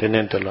Kujewa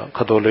Denentela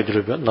Katole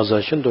Driven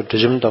Nazashin to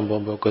Tijim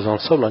Dambamba Kazan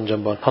Salan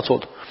Jamban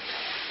Hasod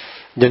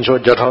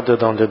Densho Jarhate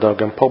down the dog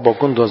and Papa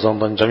Kundo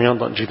Zamban Jamian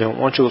Jidan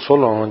Wanchu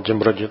Sola and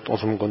Jimbrajit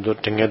Osum Kundo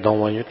Tinga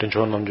Dawan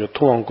Tenchonam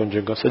Tuan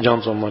Kunjiga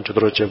Sajanso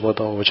Manchudroche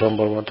Bota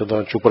Uchamba to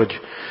the Chupraji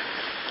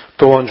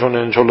Tuanchon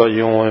and Chola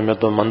Yon met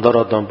the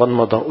Mandara Dan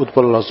Banmada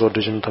Utpala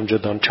Sordijin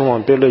Tamjadan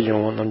Chuan Pele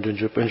Yon and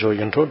Juju Pencho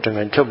Yentro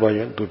Tenga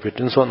Chabayan to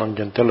Pitinson and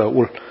Gentella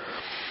Ul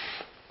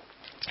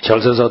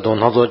Chalzeza Don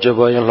Hazo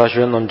Jabayan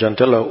Lashian and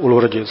Gentella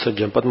Ulraji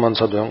Sajan Patman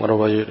Sadang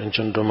Ravay and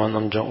Chendraman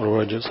and Jan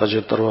Ulraji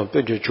Sajetara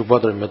Peju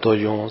Chubadra Meto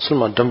Yon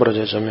Silma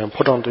Dambraja Jamian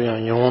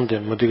Potantuyan Yon de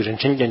Mudigin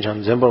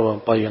Chinjan Zembra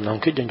Payan and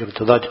Kitchen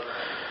to that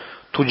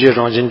Tuji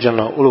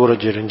Ranjana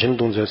Ulraji and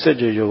Jindunze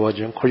Seji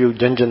Yovajan Koyu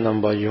Denjan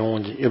number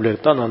Yon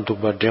Ibletan and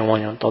Tuba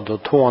Dewayan Tado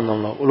Tuan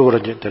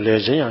Ulraji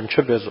Teleja and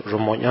Chebes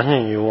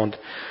Romoyan you want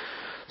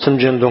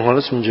Samjin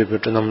Donghal Simji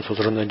Vietnam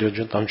Sutran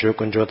Jojo Tamcho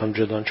Kunjo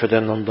Tamjudan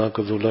Chedananda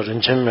Kazula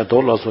and Chemme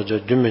Dola Soja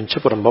Jimin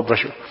Chipper and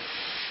Babrashu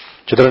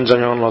Chitran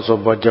Janyan Laso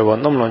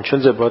Bajawa Namlan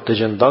Chenzeba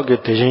Tejan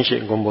Dagi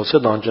Tejinshi Gombo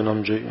Sedan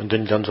Janamji and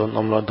then Janson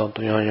Namla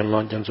Dantuyan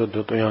Lan Janso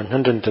Tuyan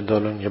Hendon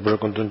Tedalan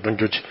Yabrakuntun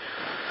Tunjuch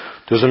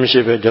to some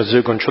Shiva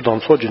Jazikon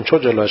Chudan Sojin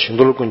Chojala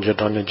Shindulkun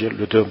Jetanaji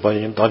Lutu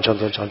Bayin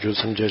Danchaza Chanju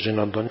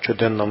Samjajin and Don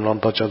Chetan Namlan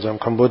Tachazam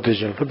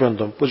Cambodian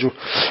Lubandan Puju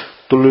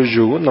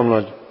Tuluju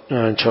Namla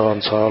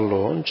Chan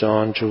Salo,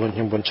 John Juvan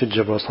Himbon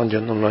Chijaba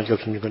Sanjan Namla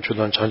Yakin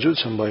Chudan Chanju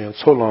Sambayan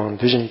Solan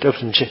Dijin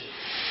Captainchi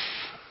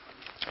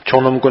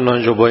Chonam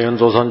Kunan Jobayan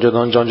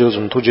Zosanjadan Janjus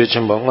and Tuji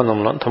Chimbang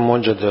Namlan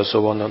Tamonja de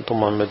Sovan and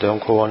Toman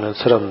Medan Kovan and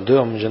Seram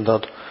Deam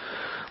Jendat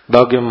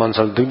Dagim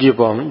Mansal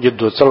Digibam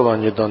Yidu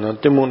Salvan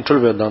Yidan Timun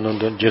Tulvedan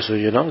and Jesu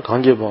Yidan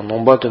Kanjiban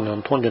Nombatan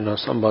and Tonjana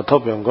Samba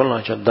Topian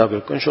Golancha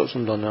Daga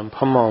Kunshosundan and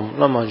Pamam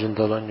Lama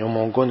Jindalan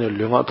Yomongoni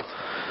Lungat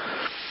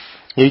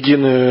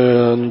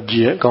Yijin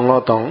Jie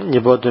Kanlatang,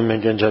 Nibata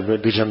Megan Jabe,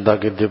 Dijan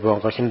Dagi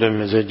Deba, Hindu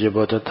Meze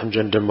Jibata,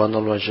 Tamjan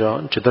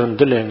Dembanalwaja, Chitan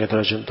Dilang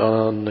Etrashin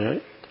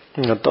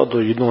Tado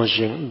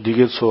Yidonshin,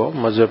 Digitso,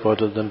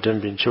 Mazepata, and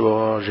Tembin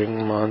Chiva,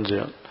 Ring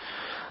Manzia.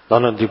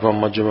 Dana Dipa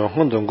Majima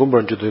Hundon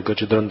Gumber to the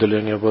Chitan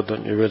Dilang about the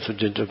Uvesu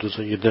Jetatus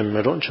Yidem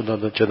Meron, Chada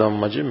Chedam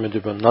Majim,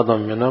 Medipa,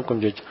 Nadam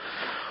Menakundit.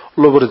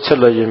 Lover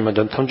Chelaye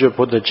Medan Tamjo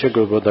put the check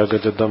over the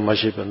Gata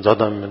Maship and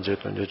Zadam and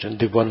Zetan,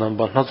 Dipanam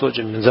Banaso,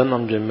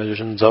 Mizanam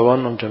Jemation,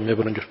 Zavanam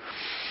Jemebranjo.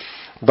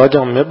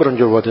 Dajam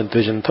Mebranjo was in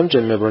Tijan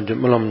Tamjam Mebranjo,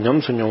 Mulam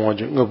Yamsun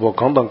Yawajin, Gabo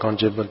Kandan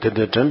Kanjib, but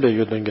the Tembe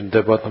Yuding in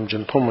Debatam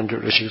Jen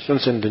Tomanjo,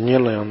 Rishis and the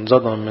Nila and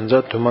Zadam and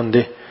Zat to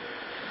Monday.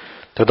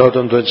 The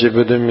Dadan to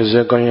Jibede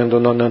Mizekan and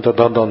Donan to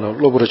Dadan,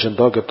 Lobrichin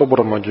Dog,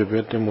 Tobra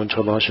Majibet,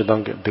 Munchalan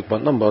Shidank,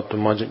 Dipanamba to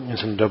Magic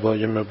in Deba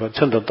Yemeba,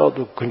 send the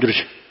Dadu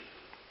Kundrish.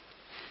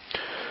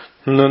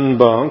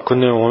 Nunba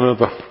Kune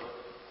Omeba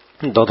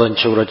Dadan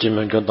Chivraji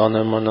Mega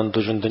Danaman and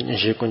Dujun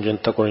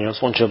Kunjan Takoyan,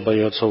 Soncha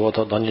Bayat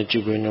Sawata, Dani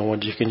Jibun,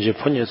 Wajikin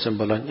Japan,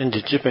 Sembalan, and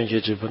the Chip and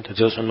Jiban,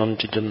 Tejasunam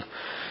Chijan.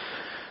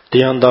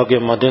 Tiandage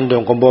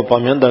Madendo Combo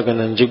Pamiandagan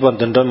and Jiban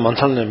Dendan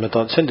Mantan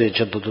Meta Sende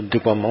Chetu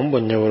Dipa Mambo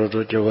Never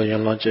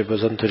Javayan Lache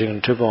presenting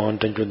and Triple on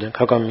Tenjudan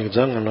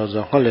Kakamizang and as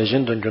a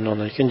Halejin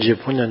Dunjunan, Kinji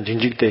Punyan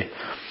Jinjikte.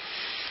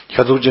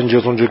 Kazujan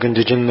Josunjukan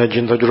Dijin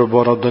Najin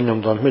Tajurabara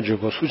Dunyam Dan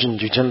Mejuko Sujin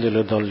Jijan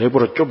Leda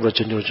Labor Jobra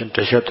Generation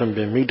Tashatam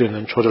be Migden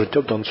and Chodra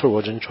Jobdan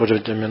Sovajan Chodra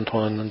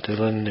Dementon and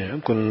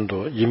Telene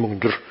Kundo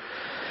Yimundur.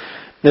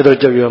 Neither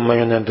Javia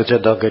Mayan and the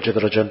Chedaka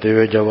Chetrajan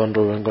Deve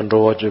Javando and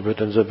Gondova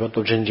Jibet and Zebet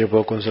of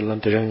Jinjiba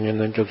Consulant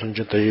and Josun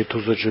Jetayi to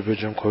the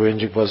Jibijan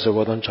Kovenjik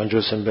Vasevadan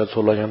Chanjus and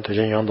Betsolayan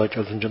Tajan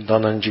Josun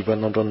Dan and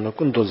Jiban and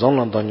Kundo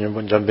Zalan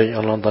Danyam Jambe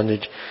and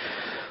Danij.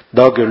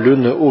 Dagger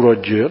Lune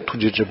Uraji,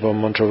 Tujiba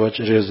Montravach,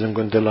 Resin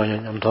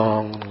Gondelayan,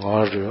 Amtang,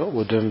 Arja,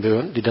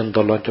 Udembe, didn't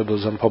Dalato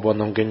and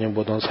Pabanam Genian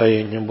Bodan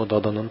Sayan,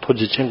 Bodan, and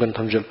Tujichin and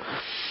Tamjil.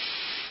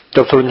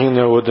 Dr.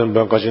 Nina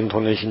Udembe, Gajin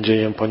Tony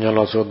Hinji and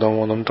Panala, so down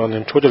one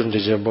and children,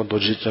 Dijabo,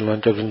 Dojit and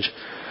Lantavinch.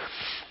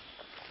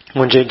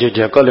 Munje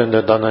je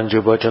kalenda danan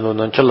juba chano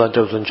nan chala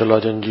jabsun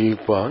chala janji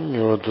pa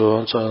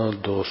nyodo sa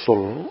do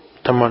sol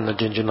taman na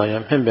jinji na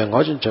yam hembe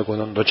ngajin chago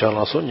nan do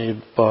chala so ni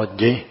pa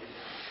je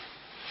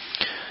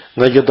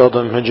ngaje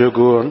da meje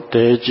go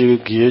te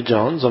ji gi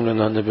jan zamle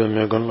nan de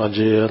me gon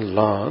aje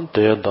la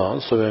te da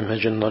so ve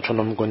meje na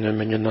chonam go ne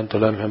men nan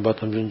tolam hem ba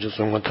tam jinji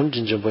so ngam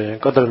jinji ba ya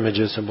kadar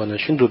meje se ba na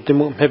shindu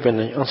timu hebe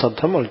ne ansa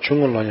tamal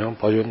chungol la yang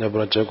pa yo ne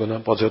bra chago na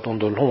pa je ton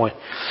do lhoi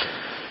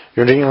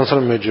Yunring answer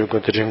major ko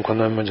tiring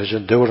kona manjaje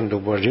dewaran do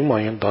boring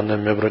mayan dana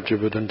mebra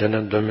jibudun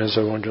dana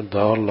domesa wonjo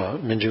dala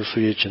minjik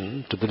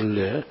suyichin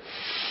tudrile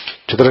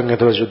chidra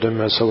ngedra jo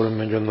domesa wor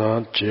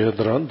menjona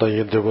chedra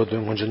daye dewodu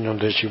ngonjen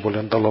yonde shi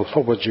bolen dala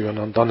soba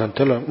jigana dana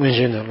tela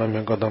ngenjene la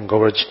men gadam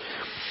gawarji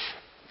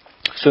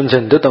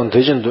sunsen de dang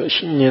dejin do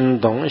shinyen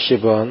dang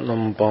shiba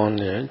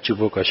nambane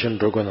jibu ka shin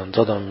rogonan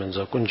zadam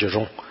menza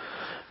kunjirong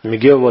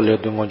mige wale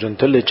do ngonjen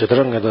tele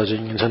chidra ngedra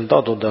jin insan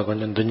dado da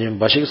ganjen denyen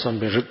bashik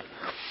sambe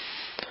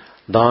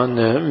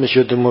다네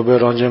미슈드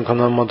모베란진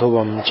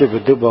카나마토밤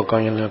제베데바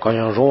카얀네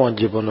카얀 로완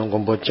지보는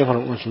공부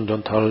쟁하는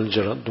운순던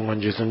달저라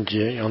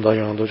동안지선지에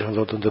양다양도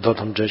장소도 대다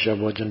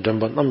탐제샤보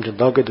진담바 남지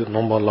다게도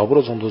nomba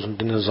labro zon도선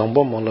되는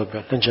zambo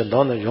몰라베 텐체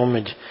다네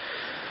용메지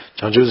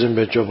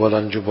장주진베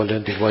쪼발한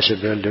주발렌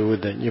디바시베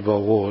레우데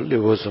니바고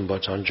레고선바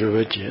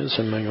장주베지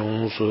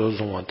선명용수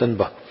zon와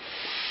던바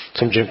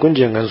ਸਮ진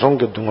군쟁은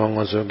성교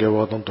동안에서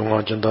개와던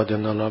동안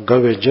전다되는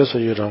가베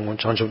제소이랑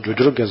장첩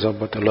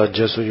주주르께서 버텔라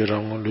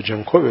제소이랑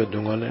루젠 코베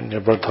동안에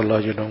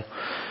네버탈라지랑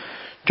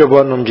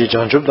저번놈지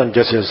장첩단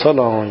제세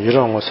살랑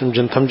이랑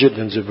심진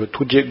탐지된 집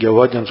투지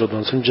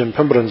개와전서던 심진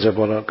편브런제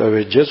보라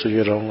가베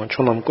제소이랑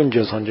초남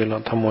군제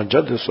산제랑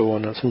탐원자들서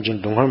원은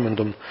심진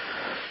동할면도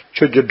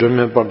최저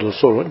도면 바도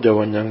소로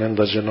자원양은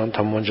다지는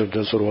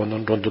탐원자들서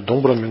원은 돈도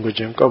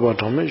동브라민고진 까바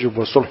담에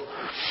주버솔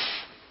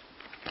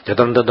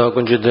대단다다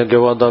군지대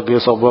개와다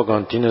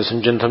개사보간 디네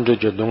심진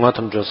탐조제 동아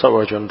탐조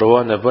사와전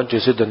로와네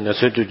번지시든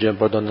네세주제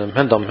버던은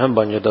멘담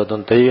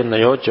멘반여다던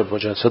대예나요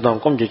제보전 세당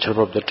꼼지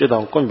철법도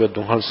찌당 꼼베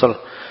동할설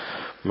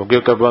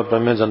무게가바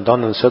밤에전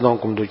다는 세당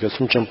꼼도게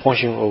심진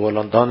퐁싱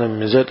오버란 다는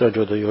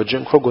미제터조도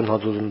요진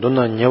코군하도든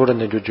돈나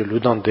녀브르네 주지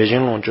루당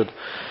대진론조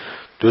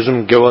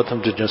도즘 개와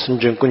탐조전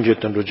심진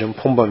군지던 로전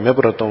폼바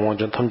메브라던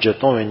원전 탐제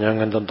동외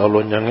냥은던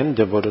달로 냥은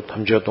데버르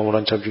탐제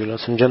동란 잡지라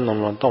심진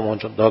nom란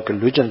동원전 다그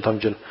루전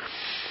탐제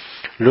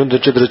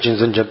룬데 찌드르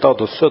진선제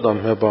따도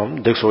쇠담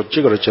해밤 덱소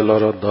찌그르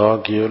젤라라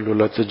다기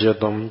룰라츠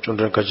제담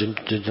쫀드라 가진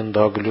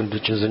진다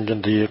룬데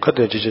진선제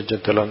카데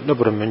지제제 tel라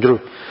너브르 menjuru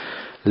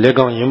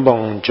레강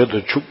임방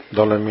제도 축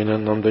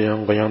달라미는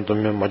남도양 가양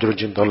도면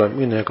마주르진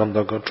달라미네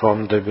간다가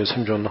트람데베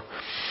심존나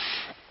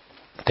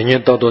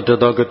대년 따도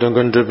대다가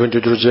등근드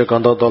분주주제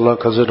간다 달라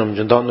가즈름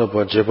진다는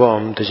버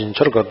제밤 대신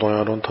철가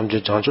동야론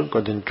탐지 장주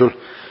거든 줄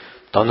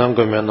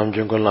다난거면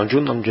남준걸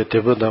남준 남제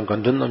대보단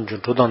간든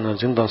남주 도단은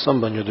진단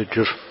삼반여도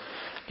줄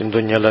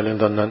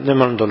인도냐라린단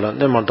네만돌라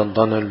네만단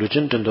단을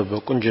루진된도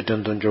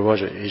군지된도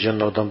저와저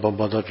이전노단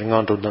범바다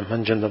중앙도단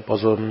한전도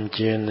빠som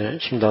지에네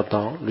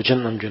신다당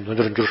루진 남준도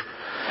줄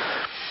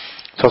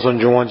사선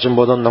중앙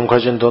진보단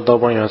남가진도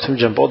다방야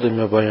심전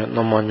뻗으며 봐야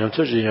남만년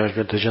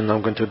처지야게 대신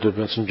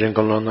남근도도 심전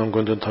걸로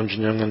남근도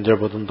탐진양은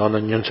저보단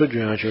다는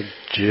연초주야죠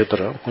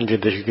지에더라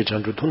혼제 대시기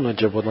장주 돈나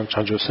저보단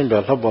장주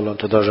선별 합발은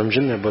더다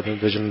점진네 보단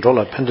대신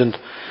rol라 펜던트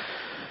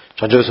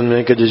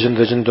장주선에 계신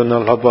대신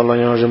돈을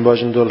합발하여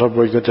전바신도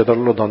합벌게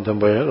대달로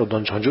단tem바에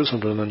어떤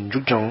장주선도는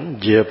육장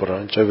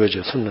지에버라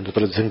저거지 선는도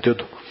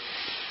진도도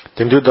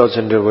딘도다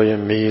전대바에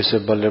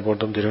메이세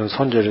발레보던 되는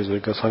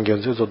선제리가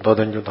상견에서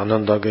다단주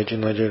단난다게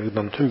지나제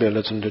남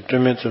튼벨에 전대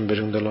쯤에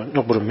준비ring들로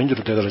녹부로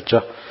민주로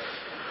되더랬자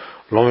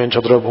로멘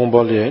차드라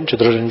봉발리에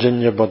차드라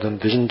전전에 받은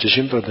대신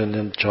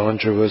지심도되는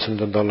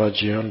장주에서는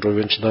달라지한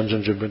로벤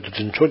지단전 주변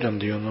진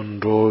초장되는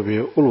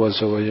로베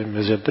울와서의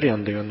메제들이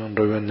안 되는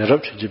로벤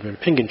내랍치 집에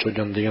펭귄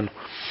초장되는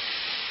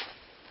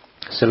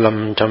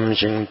셀람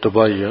잠신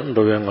두바이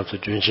로벤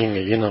같은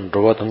준신의 이는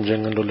로와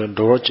담쟁은 로레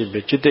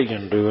로치베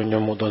지대견 로벤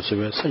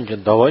모도스베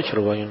선제 다와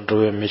hirwa인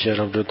로벤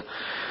메시람도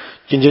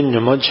진전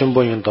녀만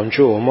첨보인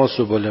담초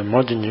오마수벌레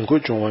마진 인구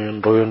중앙인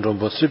로연 좀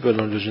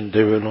버스벨론 주신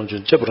대회론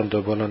준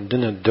제브런도 보는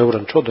드는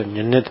대브런 초도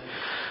년넷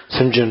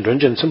심진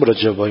런전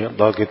심브러져 봐요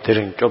나게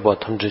대ring 좁아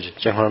탐지지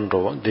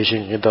장한로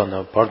대신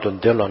이다나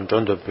바르던 델란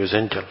전도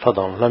프레젠트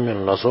하던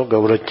라면 라서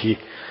가브르티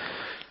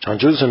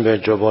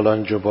장주선배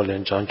조발란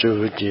조발렌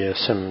장주지에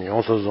심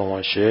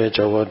용소종와 셰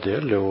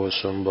저와데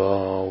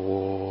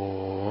레오선바오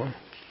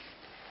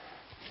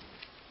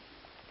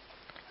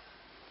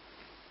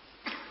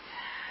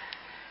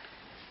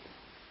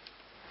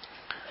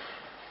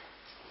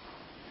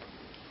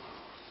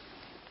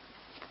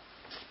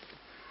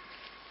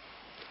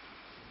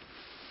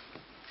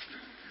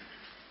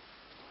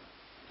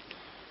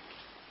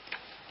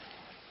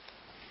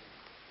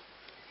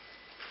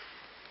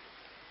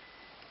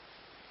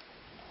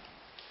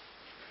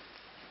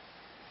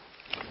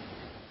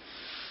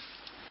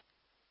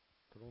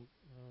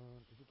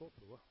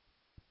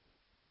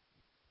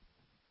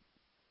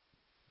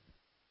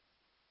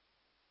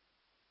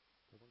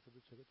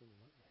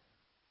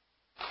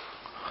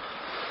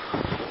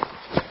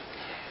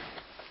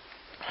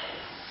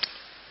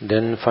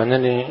Then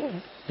finally,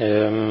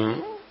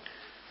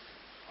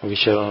 we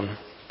shall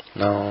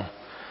now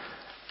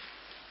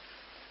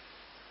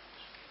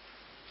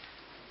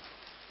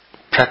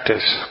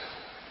practice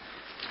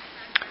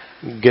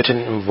getting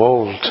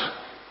involved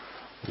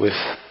with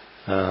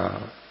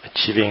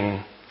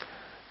achieving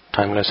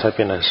timeless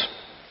happiness.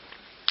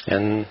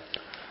 And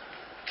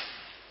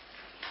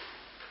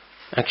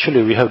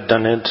actually we have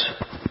done it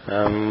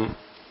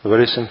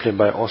very simply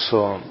by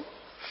also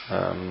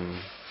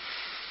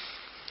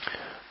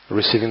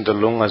receiving the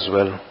Lung as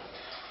well.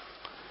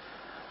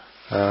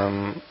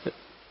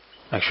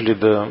 Actually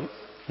the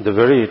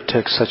very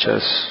text such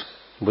as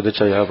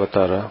Buddhacaya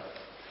Avatara,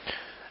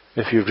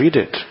 if you read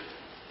it,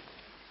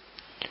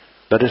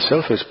 that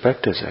itself is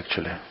practice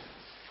actually,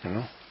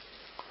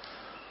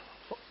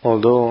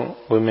 Although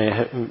we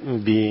may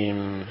be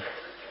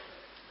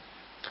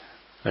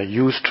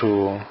used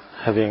to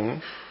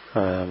having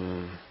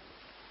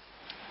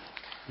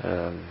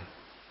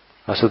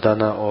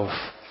asadhana of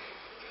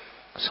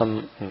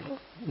some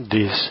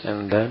this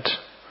and that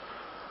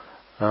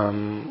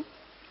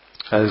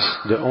as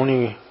the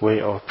only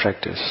way of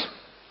practice.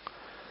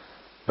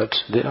 But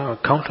there are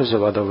countless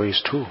of other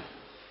ways too.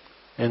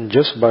 And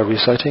just by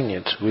reciting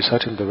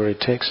the very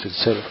text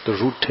itself, the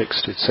root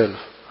text itself,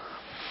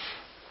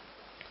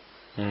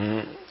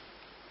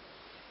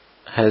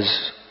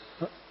 has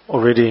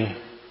already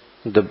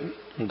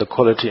the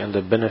quality and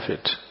the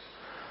benefit,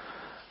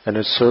 and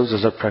it serves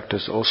as a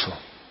practice also.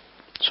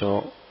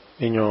 So,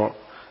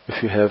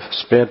 if you have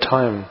spare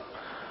time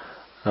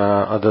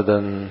other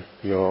than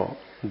your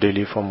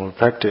daily formal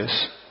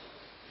practice,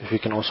 if you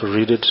can also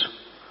read it,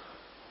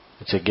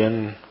 it's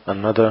again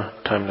another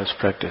timeless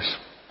practice.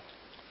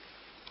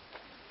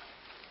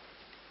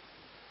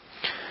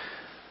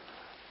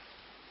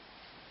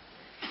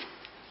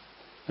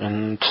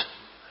 And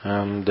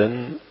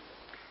then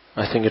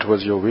I think it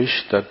was your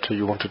wish that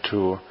you wanted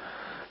to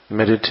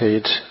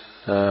meditate,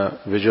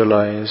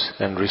 visualize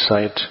and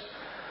recite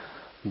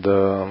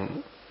the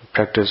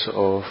practice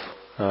of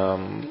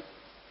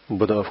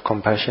Buddha of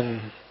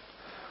compassion,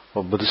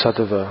 or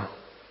Bodhisattva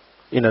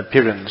in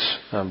appearance,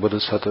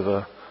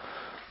 Bodhisattva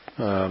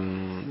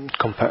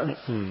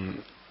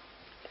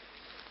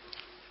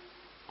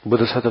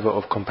Bodhisattva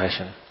of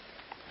compassion,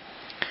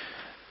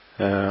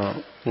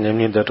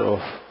 namely that of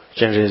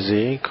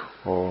Chenrezig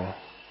or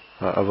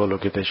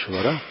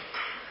Avalokiteshvara.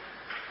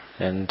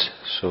 And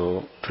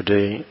so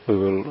today we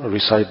will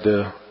recite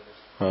the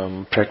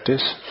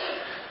practice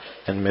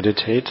and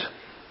meditate.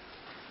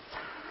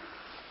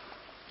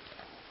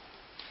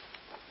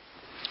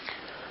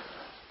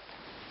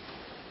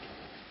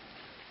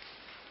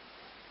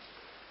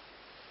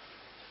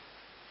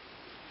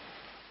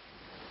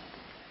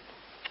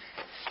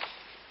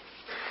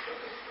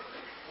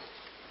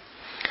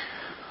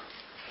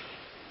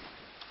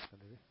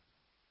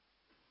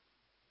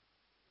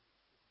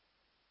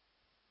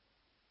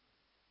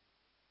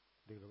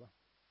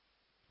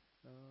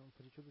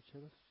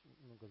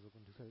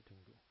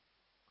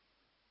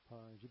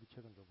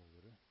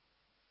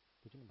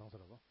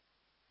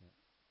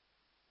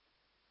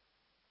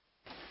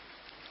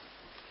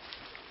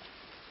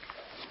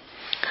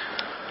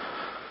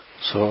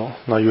 So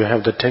now you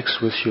have the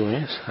text with you,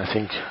 yes? I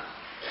think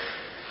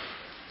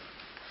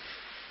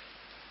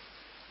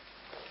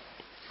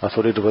I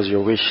thought it was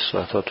your wish, so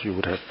I thought you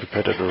would have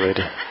prepared it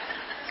already.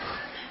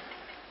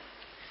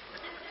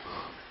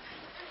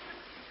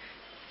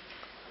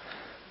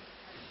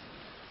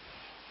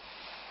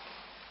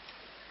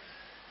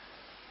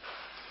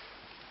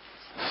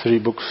 Three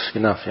books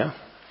enough, yeah?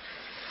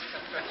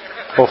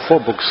 Or 4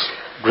 books,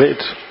 great.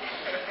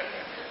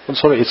 I'm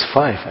sorry, it's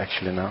 5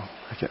 actually now.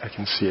 I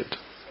can see it.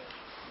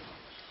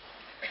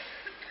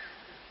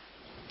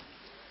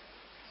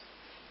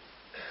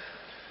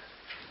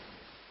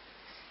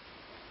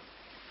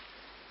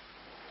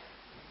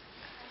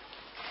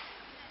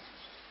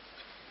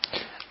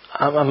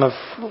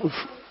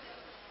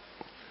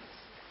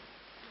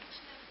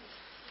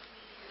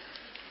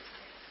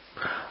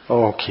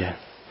 Okay.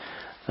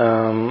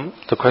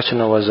 The question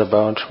was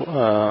about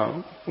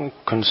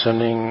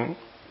concerning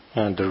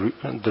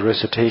the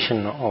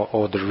recitation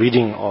or the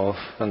reading of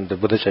the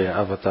Buddhacaya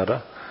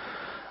Avatara,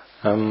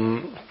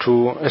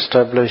 to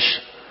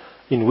establish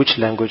in which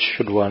language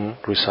should one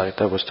recite.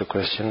 That was the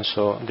question.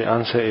 So the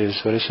answer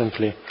is very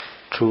simply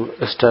to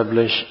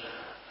establish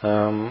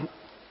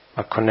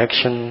a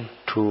connection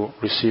to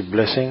receive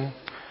blessing.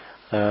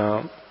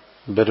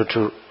 Better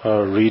to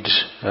read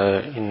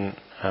in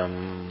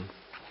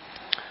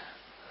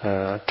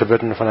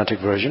Tibetan phonetic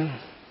version,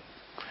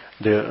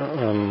 the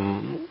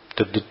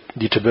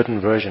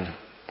Tibetan version,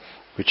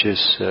 which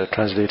is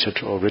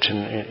translated or written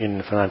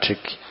in phonetic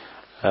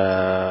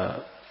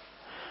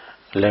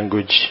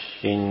language,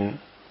 in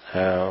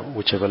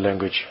whichever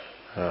language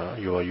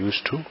you are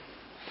used to.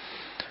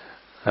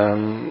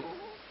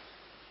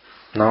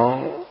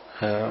 Now,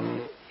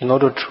 in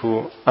order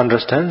to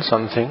understand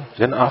something,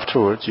 then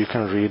afterwards you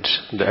can read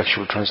the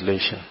actual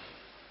translation.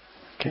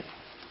 Okay.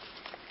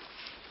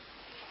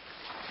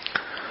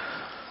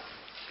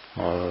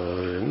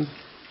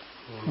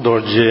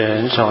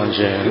 Dorjien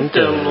Changjien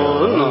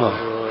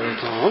Telo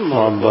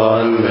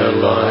Mamban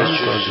Melai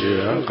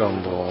Chajien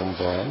Gambon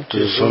Bam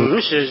Tisum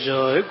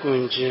Shijai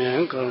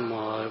Kunjien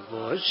Karmai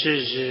Bo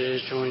Shiji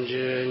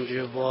Chongjien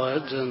Jubai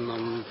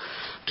Denam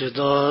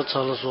Tida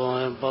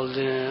Talswai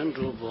Baldin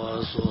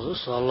Rubaso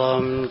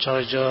Salam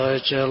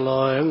Chajai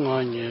Chelai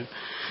Nganye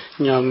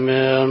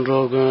Nyamen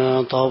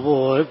Rogan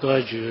Taboy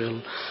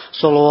Gajul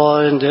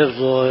Solwai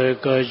Devzoi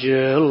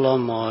Gajul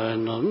Lamai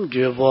Nam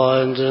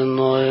Jubai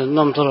Denoi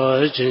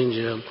Namtrai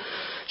Chinjil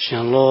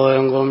Shenloi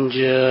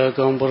Ngomje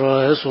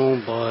Gambrai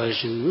Songbai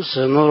Shin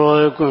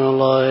Senroi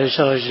Kunlai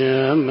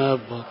Shashin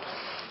Meba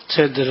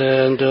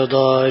Tedren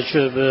Dodai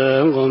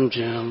Chube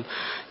Ngomjel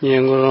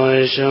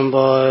Nyinguroi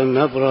Shenbai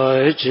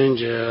Mebrai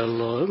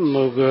Chinjel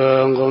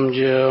Mugu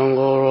Ngomje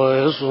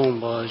Ngoroi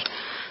Songbai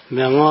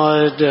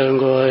Mengai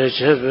Dengoi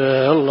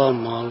Chebe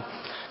Lamal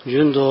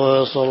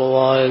Jundo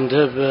Solwai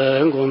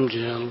Debe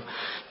Ngomjel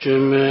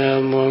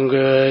Jume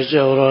Munge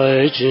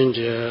Jaurai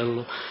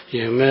Chinjel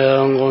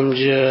Yeme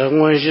Ngomje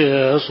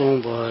Ngwenshe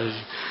Songbai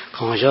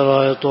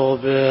Kangsharai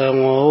Tobe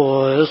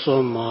Ngoi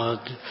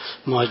Somat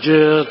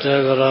Maju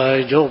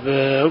Tegrai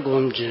Jobe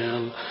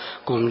Gomjel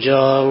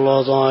Gomjel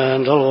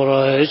Lodai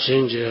Dalwarai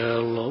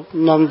Chinjel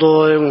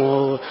Namdoi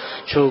Ngo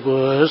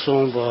Chugoi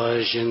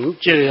Songbai Shin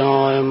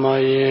Jiryai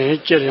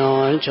Mayi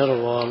Jiryai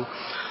Charwal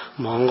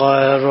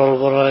Mangai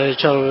Rolbarai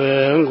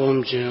Charwe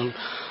Gomjel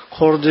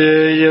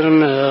Khorde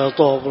Yerme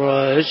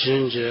Toprai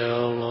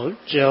Chinjel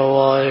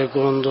Jawai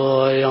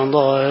Gondo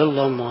Yandai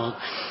Lamat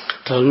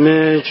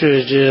Talme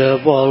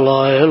Chuje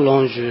Balai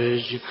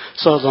Longjuji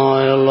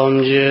Sadai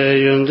Lamje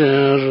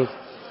Yunden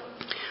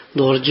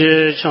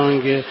Dorje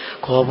Changi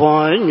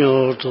Kwabai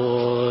Nyorto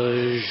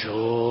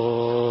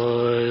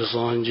Shoi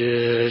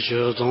Sanje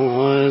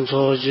Chodon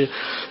Soji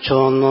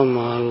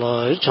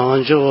Chonamalai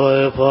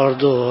Chanjoi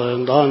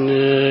Pardo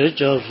Dani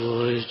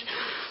Japsoi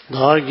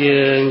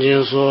Dagi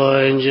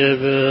Jinsoi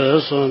Jebe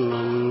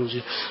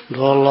Sonamji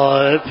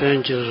Dolai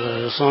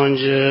Penchire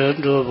Sanje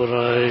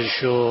Dobrai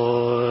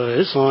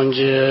Shoi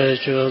Sanje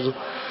Chod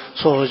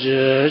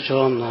Soje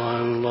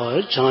Chonan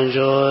Lai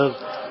Chanjoi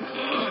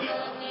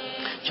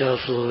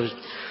Japsoi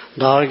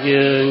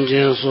Dagi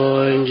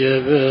Jinsoi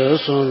Jebe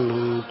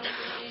Sonamji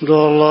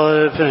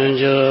Dolai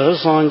Penchire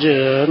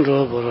Sanje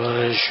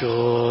Dobrai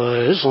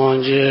Shoi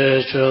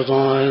Sanje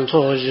Chodon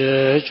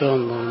Soje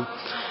Chonan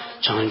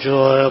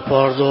Chanjoy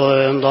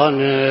Pardoy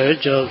Dane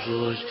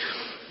Japsuj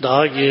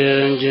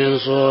Dagin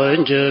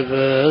Jinsoy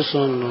Jebe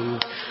Sonum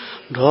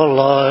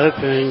Dolai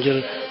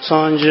Penjil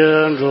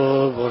Sanjen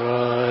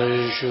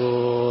Robrai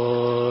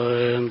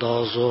Shoy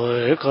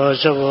Dasoy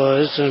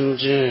Kachaboy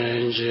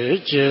Simjin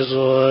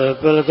Jizoy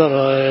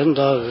Belgaray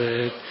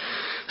David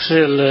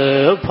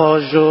Shile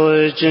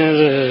Pajoy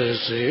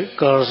Jinresi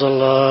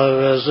Karsala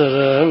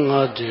Vesere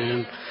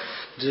Ngadin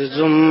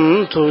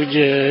Dizum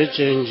Tuje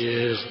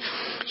Jinjis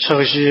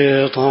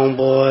Chakshi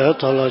Tangboy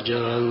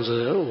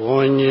Talajanze,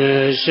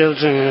 Wanye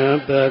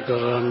Shilching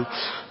Bekaran,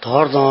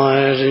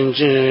 Tardai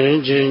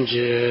Rinjin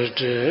Jinji,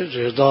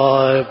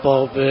 Ridai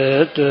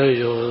Pape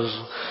Deyos,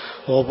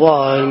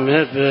 Obai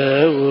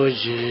Mepe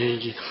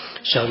Ujiji,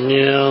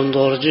 Shamnian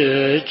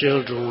Dorji,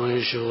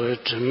 Children Shui,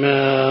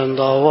 Timen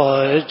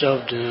Dawai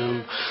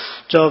Jabdim,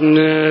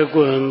 Jabne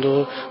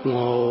Gwendo,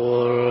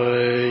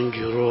 Ngawar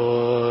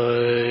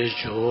Juroi,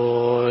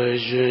 Joy,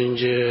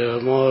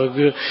 Jinji,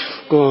 Mogu,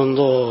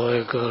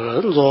 Gondo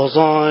Karan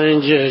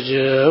Zosan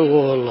Jeje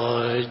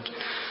Wolai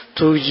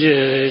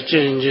Tuje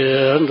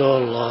Jinje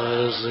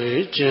Dolai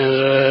Si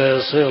Jinre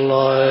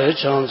Selai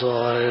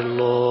Chansai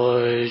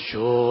Loi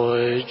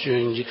Joy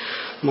Junji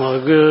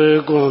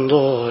Magu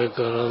Gondo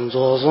Karan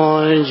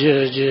Zosan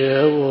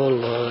Jeje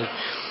Wolai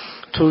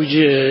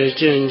Tuje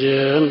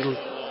Jinje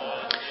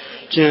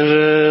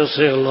Jinre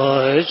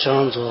Selai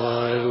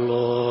Chansai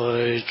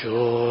Loi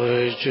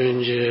Joy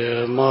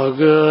Junji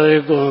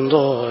Magu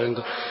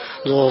Gondo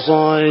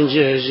Zosan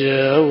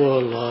Jeje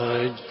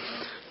Wolai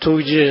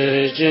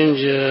Tuje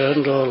Jinje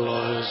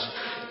Dolai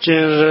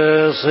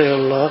Jinre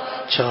Sela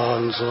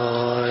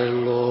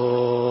Chansai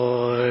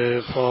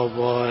Loi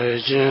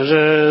Pabai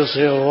Jinre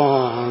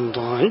Sewan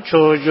Dan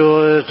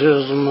Chojo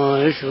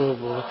Tizmai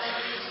Shubo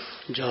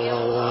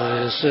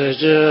Jalawai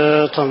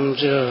Seje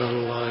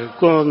Tamje Lai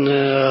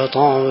Gone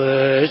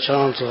Tanwe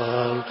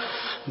Chansai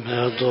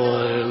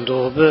Medoy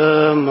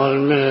Dobe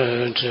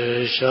Malme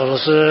Che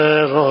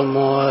Shalse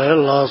Ramai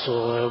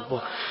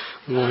Lasoy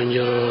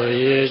Manjaro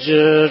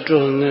Yeje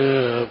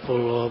Jone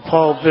Pulo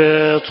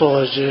Pape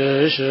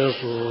Toje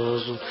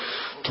Shesus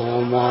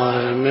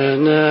Tomai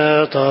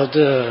Mene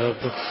Tadep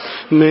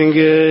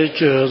Mingi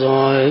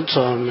Judan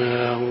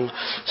Tameng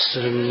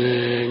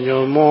Simni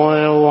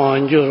Nyomoy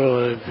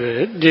Wanjuro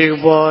Be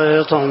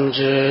Digboy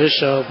Tamje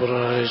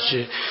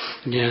Shabrachi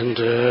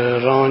Niente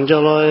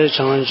Ranjalai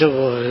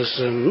Chanchiboy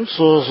Sim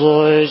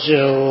Sosoy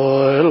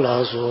Jevoy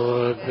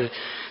Lasoy Be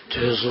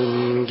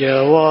Tusum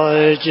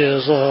Gewai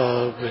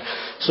Jesabi,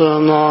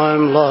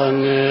 Sunaim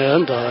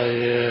Lani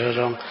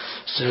Dayerang,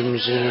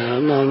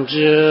 Simshin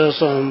Namji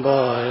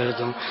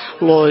Sambaidang,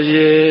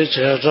 Loyi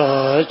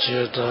Cheta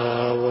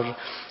Chetawar,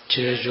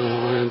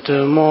 Chechun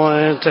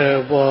Temoy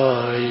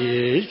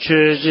Tebayi,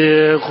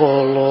 Cheji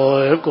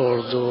Koloi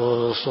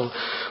Gordoso,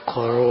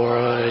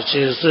 Korwar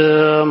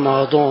Chise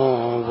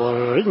Madon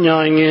War,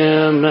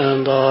 Nyanyi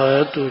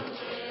Mendai Tu.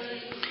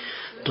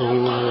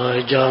 Dong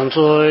lai jiang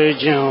cui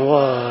jiang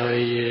wai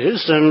yi,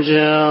 sem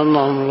jiang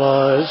nam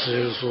lai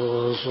si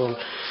su song,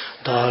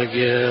 da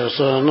ge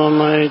se nam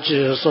mai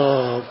ji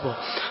sa pa,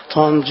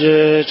 tam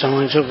ji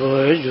chang chi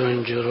pai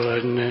yun ji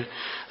rai ne,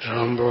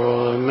 ram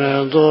bro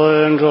me do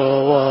yin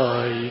zho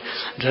wai yi,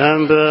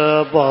 ren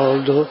be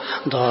bao do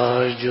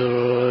da ju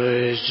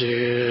rai ji,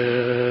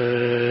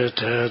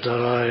 te da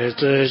lai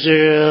te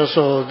ji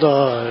so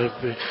dai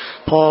pi,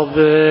 pa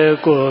be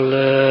gu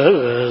le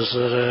we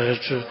se re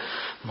chu.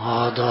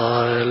 Ma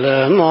dai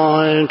le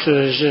mai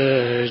chu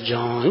she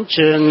jiang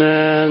chen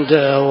ne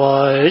de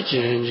wai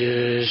jin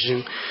ji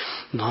xing,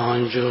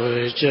 nan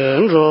ju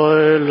jian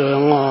rui le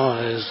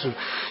ngai sim,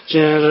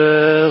 jian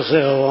re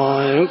se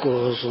wai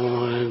gu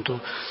song tu,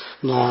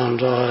 nan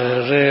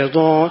zai re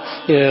dong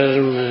ye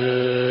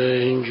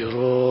men ju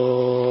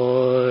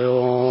rui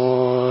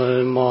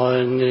wai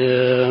mai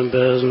ne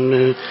bez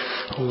me,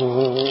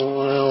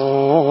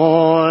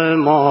 wai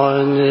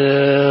mai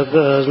ne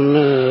bez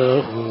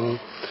me hong.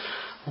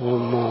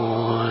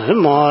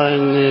 My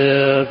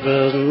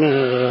neighbors,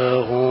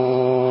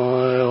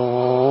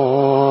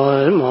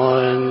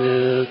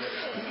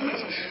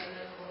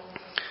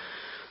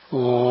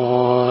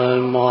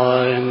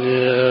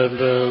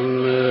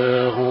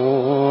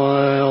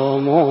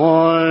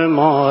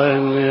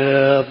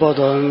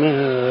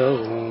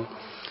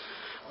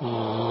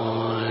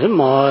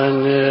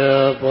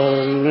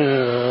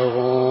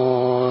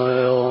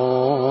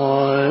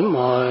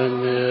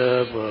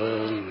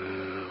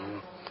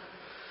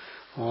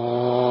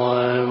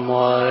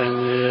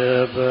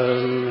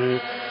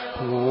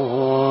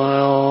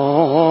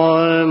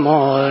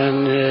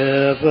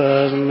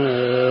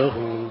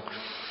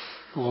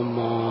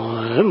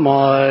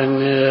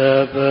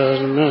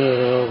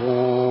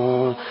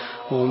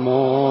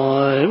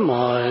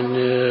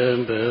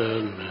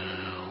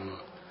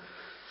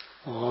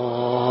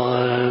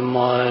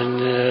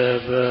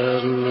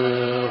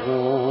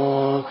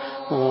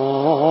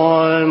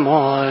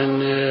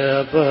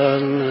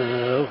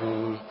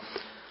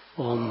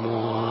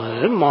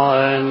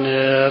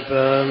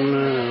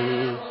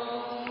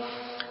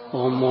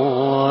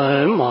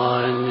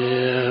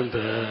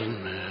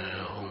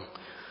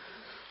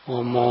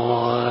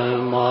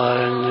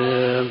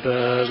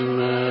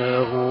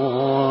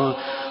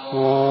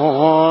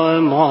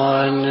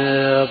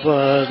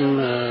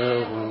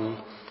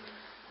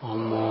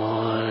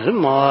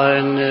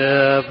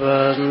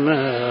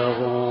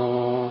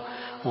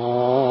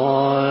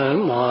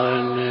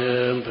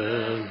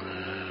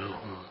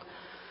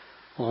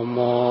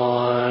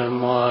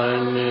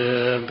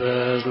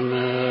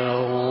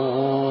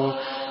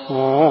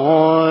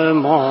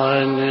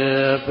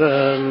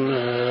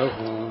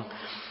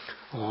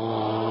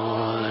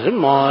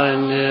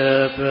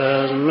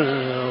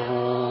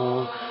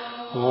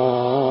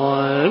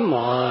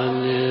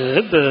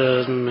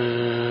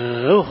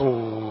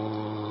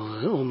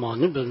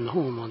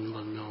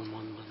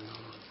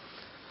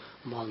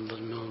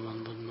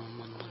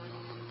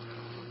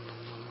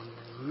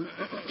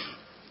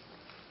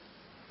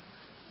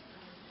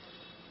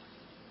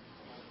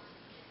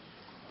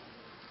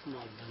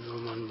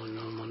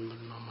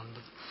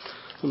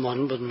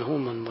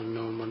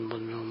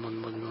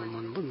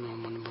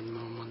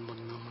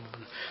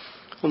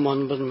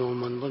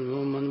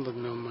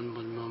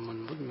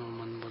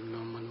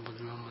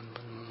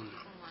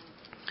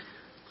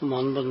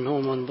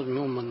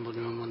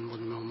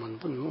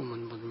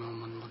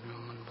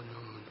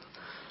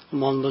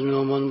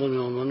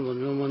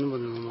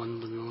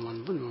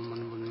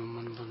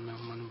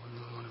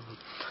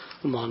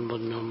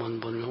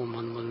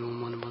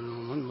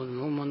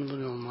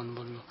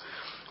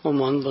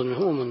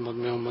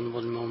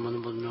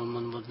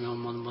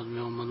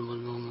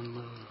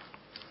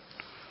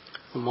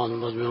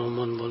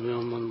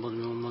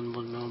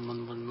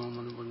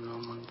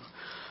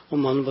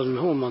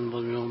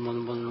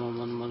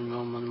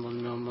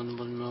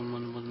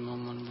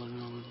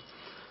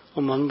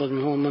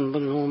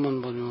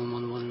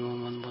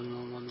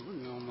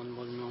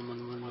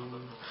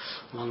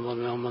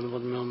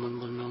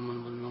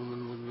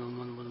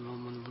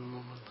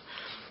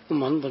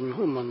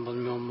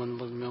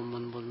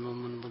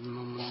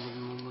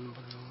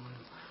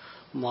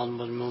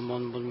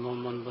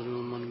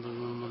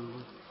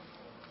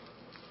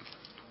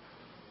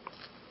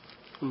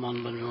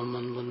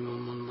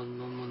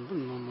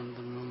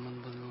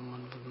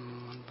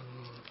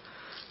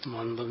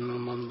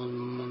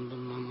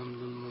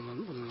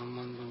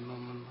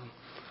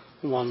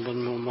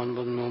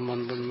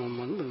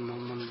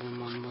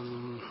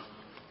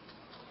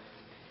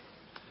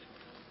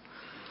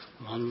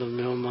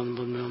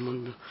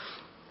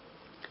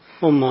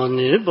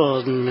 Omani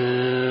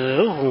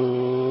Padme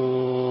Hum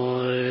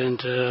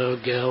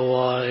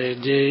Gawai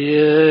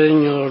Di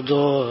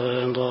Nyordo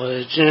and I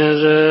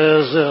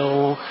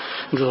Chinese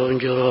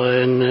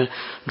Jonjoin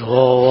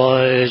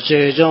Dowai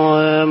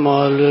Chejai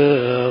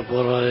Malu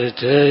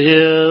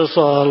Praite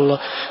Sal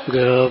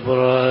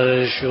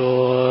Gabrai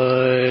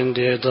Shoin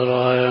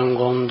Didrayan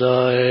Gonda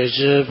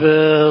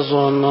Echipe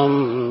Sonam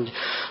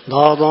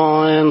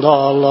Dadan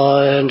Dala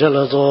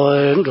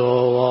Angelazoin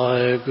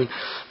Dowai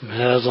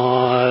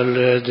Mezan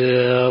Lede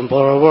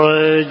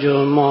Parvai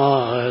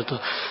Jumait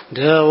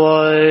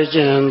Devai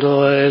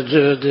Jendoi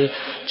Judi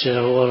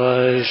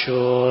Chevarai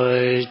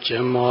Shoi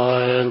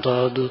Chemai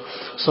Tadu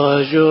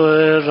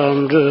Sajoi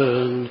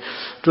Ramdun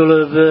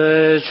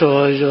Tulbe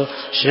Chojo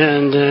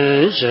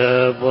Shenden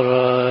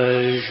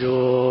Chevarai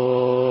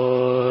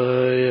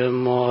Shoi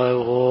Mai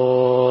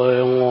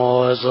Hoi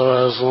Moi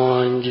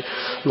Sarasanji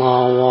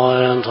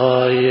Nawayan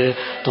Taye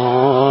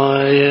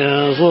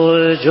Taye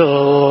Soi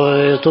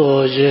Choi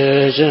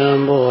Toje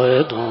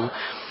Chemboi Tong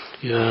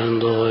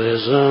Yendoi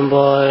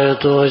Senpai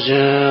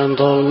Tojen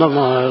Tol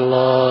Namai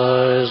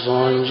Lai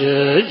Sanje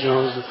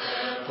Jansu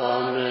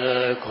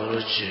Pame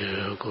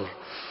Korji Kur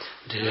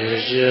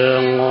Deje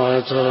Ngoi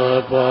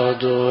Tapa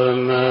Do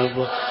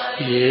Meba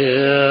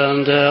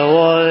Yende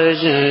Wai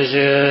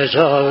Jinshe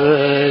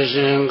Chave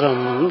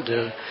Shingam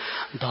De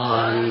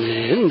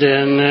Danin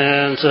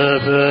Denen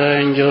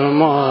Tsepen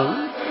Jurman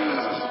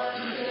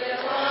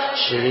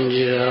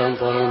Shinjian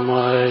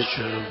Parmai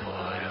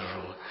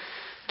Chubayru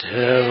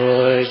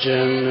Teroi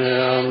Jenne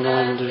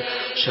Anandu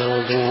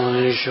Sheldon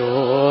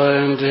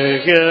Shoin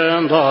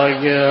Degen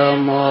Dage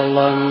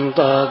Malan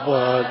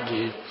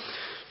Tabadi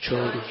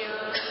Chon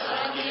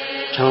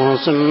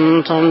Chansim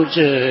Tam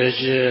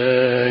Jeje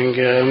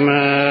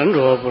Gemen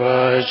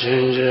Robra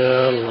Chinje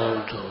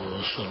Labdu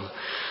Sul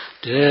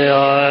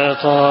Dea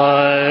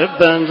Tai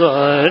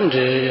Bendai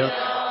Dea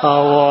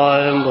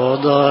Hawaii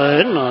Bodai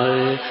Nai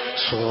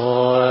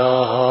Soya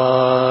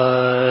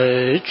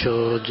Hai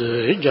Chudu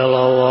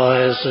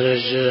Jalawai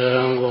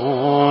Sejen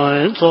Goi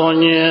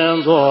Tonyen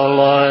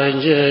Dolai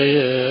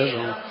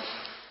Jeyeron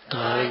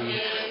Tagi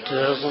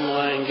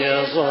Tesumai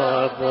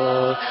Gesapa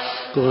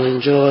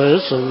Gunjoy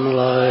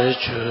Sumlai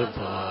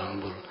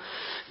Chubambul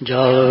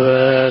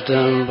Jalwe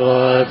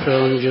Tempai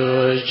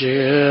Prangjoy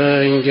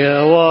Jien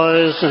Gewai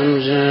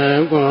Semjen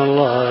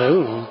Gunlai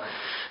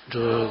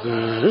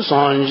Dugun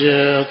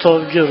Sanje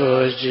Topjuro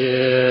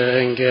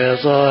Jien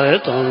Gezai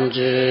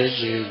Tamje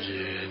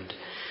Jibjin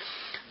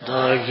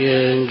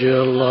Dagin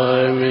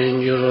Julai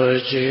Minjuro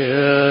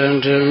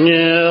Jien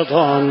Jimnye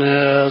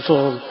Tane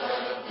Sol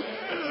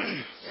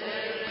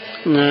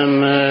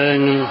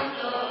Nemen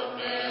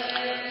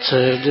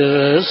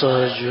Tsede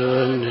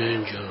Sajun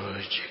Ninjuro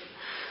Jien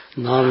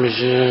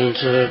Namjin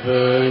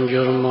Tseben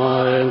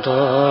Jurmain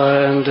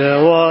Tain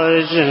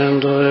Dewai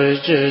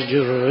Jindoi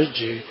Jejuro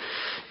Jien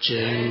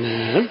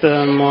Jene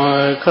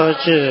Bemai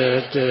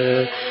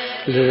Kachete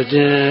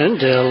Ludin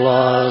de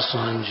la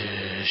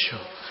Sanjesho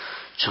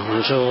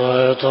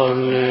Changshavai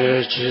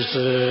Tarni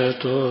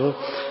Chisetu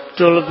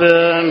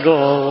Tulben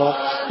Dova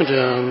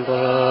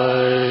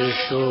Dembai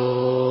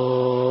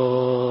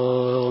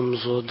Sho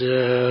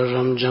Amsude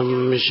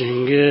Ramjam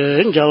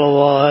Shingen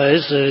Jalwai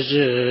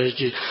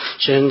Sejeji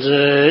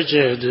Chenze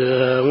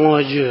Jede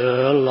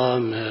Ngojue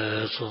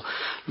Lameso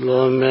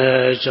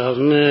Lome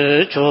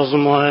Chavne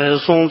Chosmai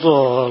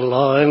Songzo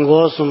Lain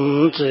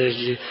Gosum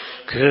Tseji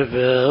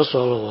Kebe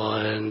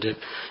Solwaindip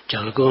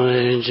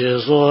Jalgun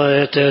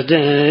Jesoy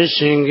Teden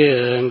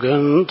Shingen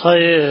Gun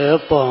Taye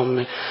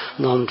Pame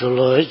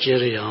Namchulo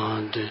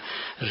Jiryande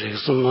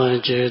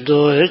Riksuma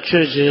Jedo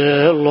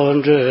Chuje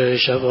Londre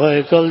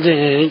Shabai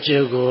Kaldin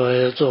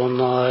Jegoy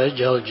Zonai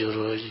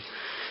Jaljuroji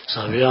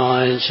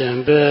Sabyan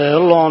Chembe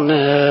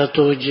Lone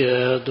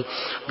Tujedu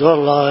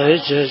Dolai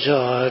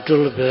Checha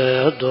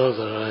Tulbe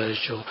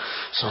Dogarasho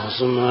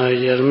Sansuma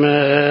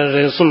Yerme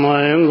Riksuma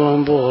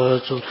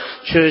Ngombotu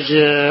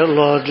Chuje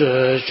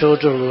Lodre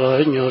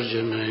Chodula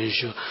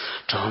Nyorjunesho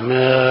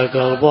Tame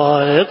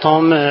Galbae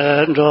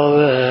Tame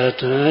Drove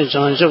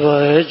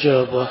Chanshabai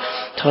Joba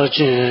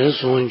Tachin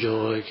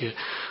Sonjoki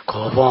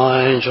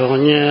Kobain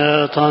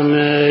Chonye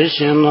Tame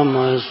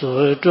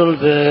Shinamasu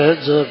Tulbe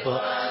Zeba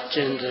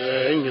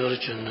Chende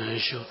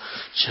Nyorjunesho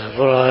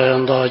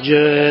Chabrayan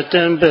Daje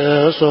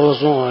Tembe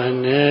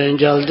Soson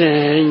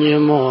Jalden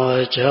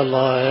Nimo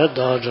Chelai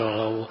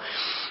Dajaw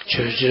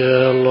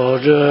Chuje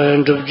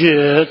Lojen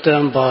Dubje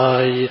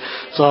Tembai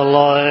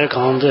Salai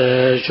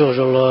Kande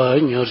Chojala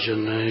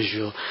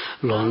Nyorjunesho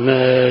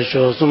Lome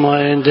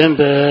Shosmain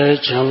Dembe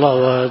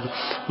Chenlawad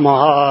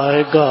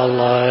Mahai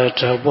Galai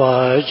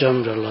Chabai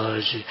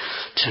Jamdalaji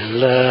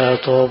Chenle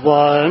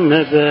Tobai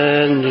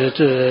Mebe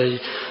Nitei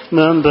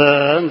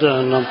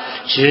Membendenam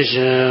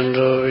Chishin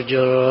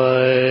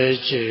Rujuroi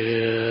Chi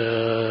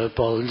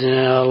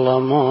Paldin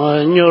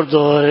Lama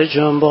Nyurdoi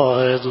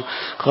Chumbai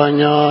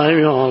Kanya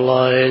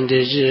Yonlai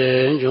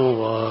Indijin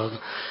Yonwad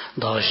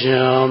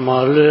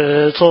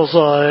다시마르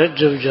초사의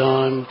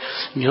집전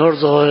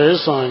녀르도의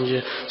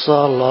산지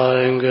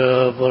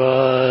살라잉게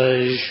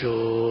브라이쇼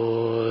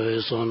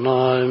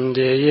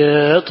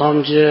소나임데예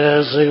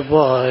탐제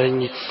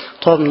식바이니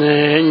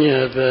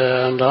탑네니에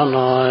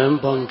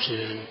벤다나임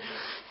밤친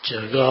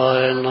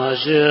제가의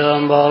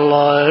나시엔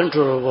발라인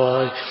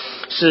주바이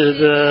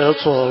시베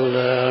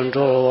촐렌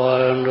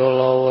조와인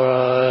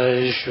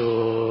졸라와이쇼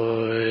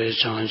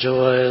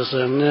장조의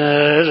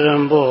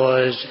셈네른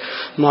보이지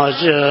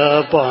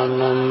마제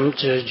반놈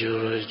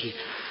제주르지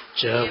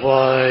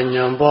제바이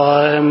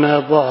냠바이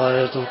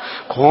메바이도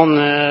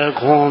콘네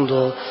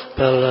콘도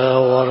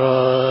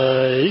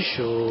벨레와라이쇼